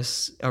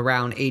practice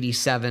around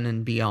 87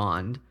 and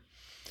beyond,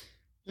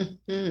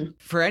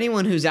 for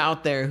anyone who's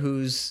out there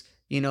who's,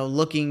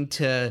 looking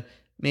to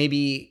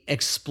maybe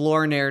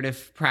explore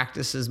narrative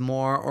practices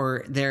more,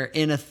 or they're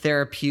in a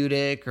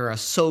therapeutic or a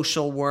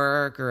social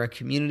work or a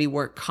community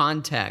work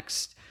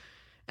context,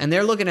 and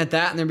they're looking at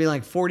that and they're being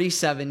like,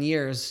 47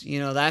 years,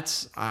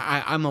 that's,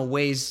 I'm a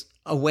ways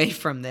away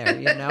from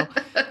there.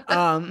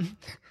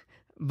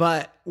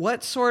 But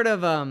what sort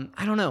of,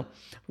 I don't know,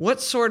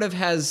 what sort of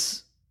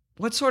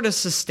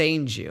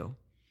sustains you?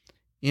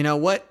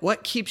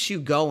 What keeps you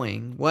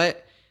going?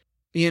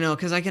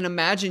 Because I can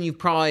imagine you've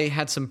probably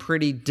had some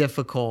pretty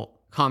difficult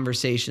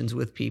conversations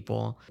with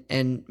people,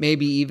 and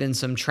maybe even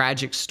some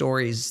tragic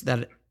stories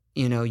that,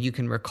 you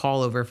can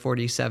recall over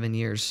 47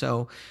 years.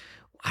 So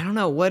I don't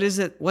know,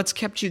 what's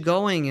kept you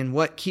going, and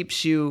what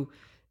keeps you,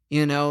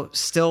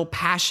 still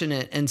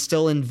passionate and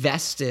still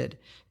invested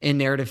in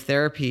narrative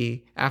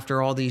therapy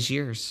after all these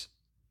years?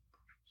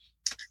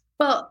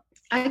 Well,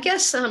 I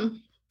guess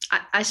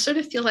I sort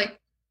of feel like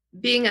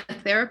being a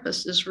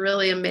therapist is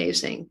really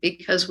amazing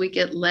because we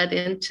get led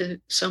into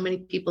so many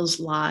people's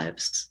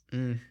lives.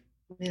 I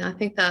mean, I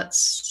think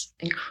that's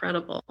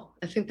incredible.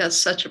 I think that's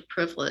such a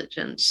privilege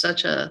and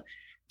such a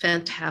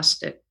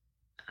fantastic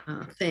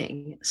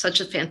thing,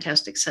 such a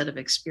fantastic set of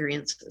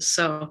experiences.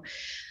 So,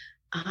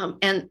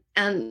 and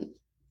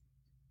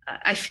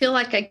I feel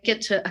like I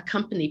get to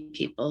accompany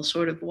people,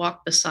 sort of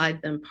walk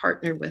beside them,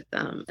 partner with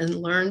them,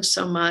 and learn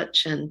so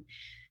much. And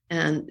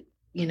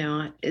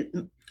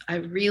I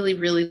really,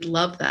 really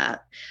love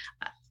that.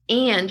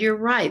 And you're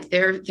right.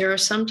 There are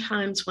some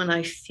times when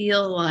I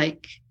feel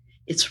like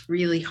it's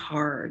really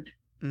hard.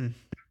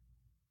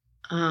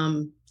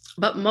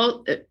 But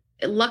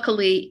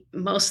luckily,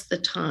 most of the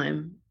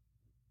time,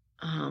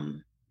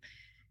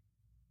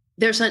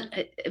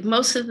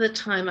 most of the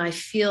time I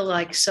feel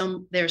like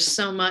there's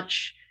so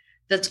much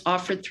that's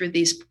offered through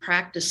these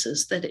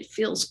practices that it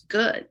feels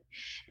good.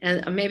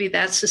 And maybe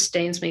that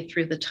sustains me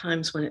through the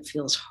times when it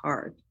feels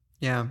hard.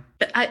 Yeah.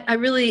 But I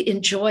really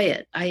enjoy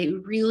it. I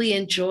really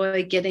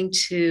enjoy getting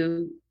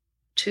to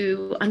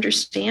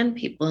understand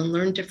people and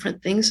learn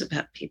different things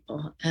about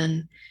people,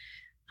 and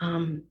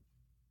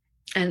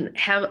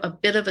have a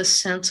bit of a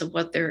sense of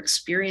what their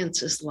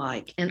experience is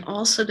like, and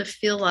also to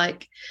feel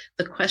like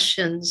the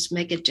questions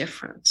make a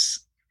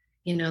difference,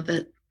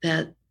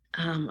 that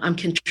I'm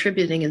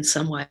contributing in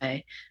some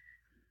way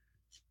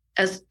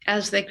as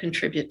they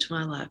contribute to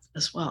my life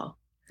as well.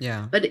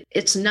 Yeah. But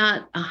it's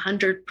not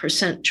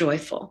 100%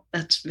 joyful.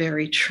 That's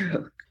very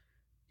true.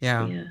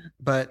 Yeah.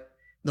 But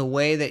the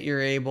way that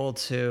you're able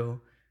to,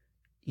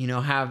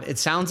 have, it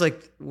sounds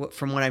like,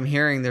 from what I'm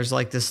hearing, there's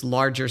like this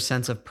larger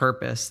sense of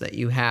purpose that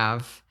you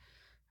have,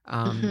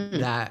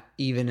 that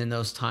even in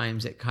those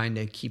times, it kind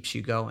of keeps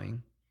you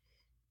going.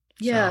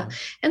 Yeah. So.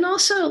 And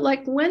also,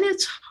 like, when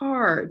it's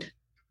hard,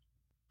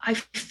 I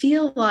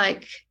feel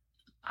like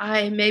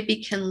I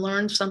maybe can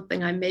learn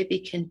something. I maybe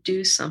can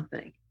do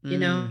something.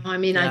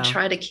 I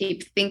try to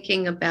keep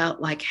thinking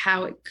about like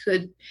how it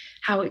could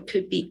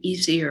be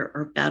easier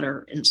or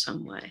better in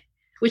some way,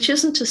 which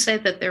isn't to say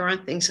that there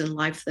aren't things in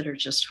life that are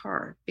just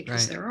hard,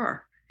 because there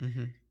are.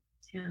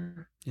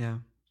 Yeah.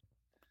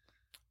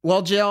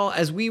 Well, Jill,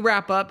 as we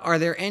wrap up, are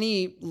there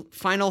any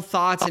final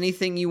thoughts,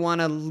 anything you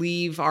want to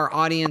leave our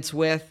audience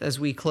with as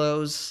we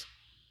close?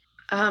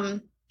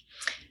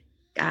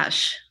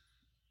 Gosh,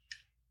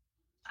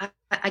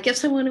 I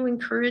guess I want to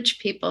encourage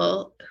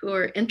people who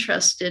are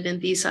interested in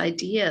these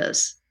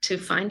ideas to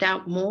find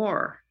out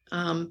more.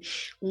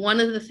 One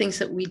of the things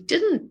that we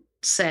didn't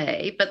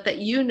say, but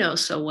that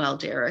so well,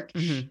 Derek,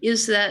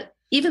 is that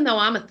even though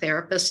I'm a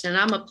therapist and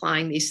I'm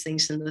applying these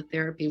things in the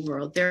therapy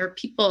world, there are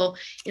people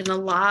in a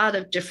lot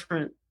of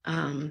different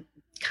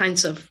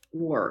kinds of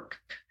work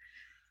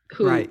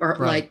who are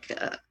like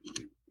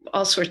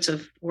all sorts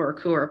of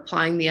work, who are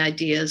applying the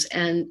ideas,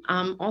 and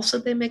also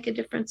they make a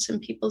difference in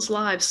people's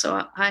lives.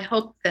 So I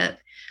hope that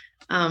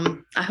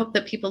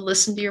people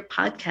listen to your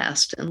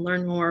podcast and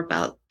learn more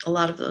about a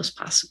lot of those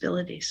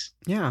possibilities.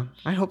 Yeah,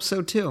 I hope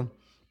so too.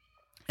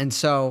 And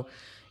so,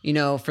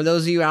 for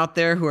those of you out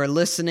there who are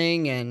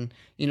listening and,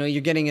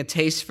 you're getting a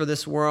taste for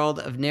this world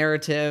of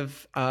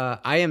narrative,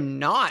 I am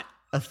not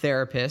a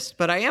therapist,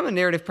 but I am a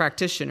narrative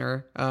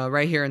practitioner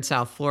right here in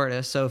South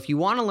Florida. So if you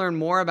want to learn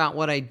more about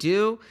what I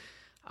do,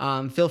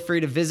 feel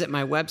free to visit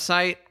my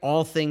website,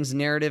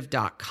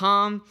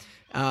 allthingsnarrative.com,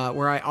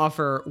 where I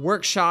offer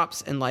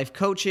workshops and life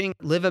coaching.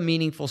 Live a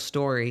Meaningful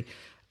Story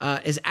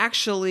is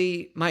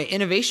actually my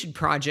innovation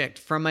project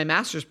from my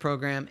master's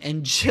program.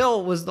 And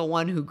Jill was the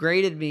one who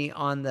graded me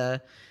on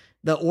the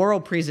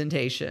oral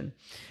presentation.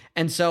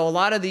 And so a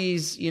lot of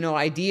these,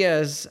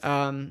 ideas,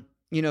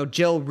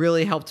 Jill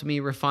really helped me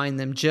refine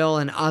them. Jill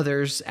and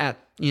others at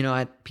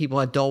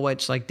people at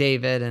Dulwich like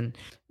David.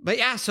 But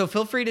yeah, so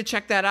feel free to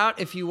check that out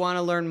if you want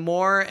to learn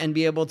more and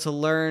be able to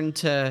learn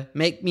to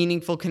make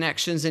meaningful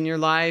connections in your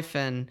life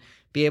and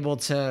be able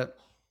to,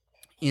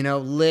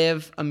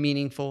 live a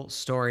meaningful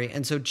story.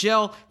 And so,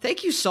 Jill,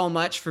 thank you so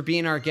much for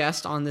being our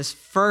guest on this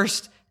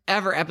first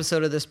ever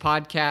episode of this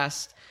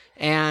podcast.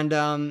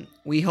 And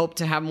we hope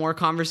to have more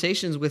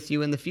conversations with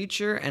you in the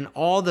future, and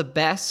all the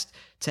best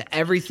to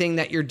everything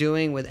that you're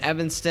doing with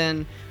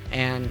Evanston.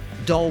 and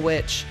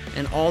Dulwich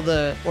and all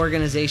the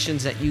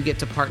organizations that you get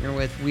to partner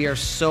with. We are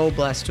so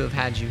blessed to have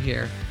had you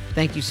here.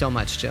 Thank you so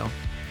much, Jill.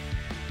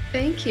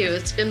 Thank you.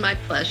 It's been my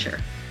pleasure.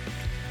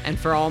 And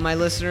for all my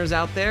listeners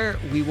out there,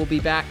 we will be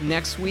back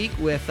next week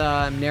with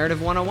Narrative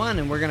 101,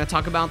 and we're going to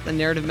talk about the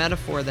narrative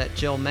metaphor that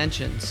Jill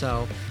mentioned.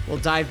 So we'll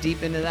dive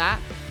deep into that.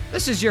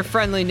 This is your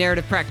friendly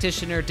narrative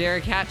practitioner,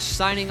 Derek Hatch,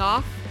 signing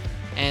off,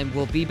 and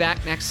we'll be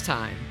back next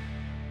time.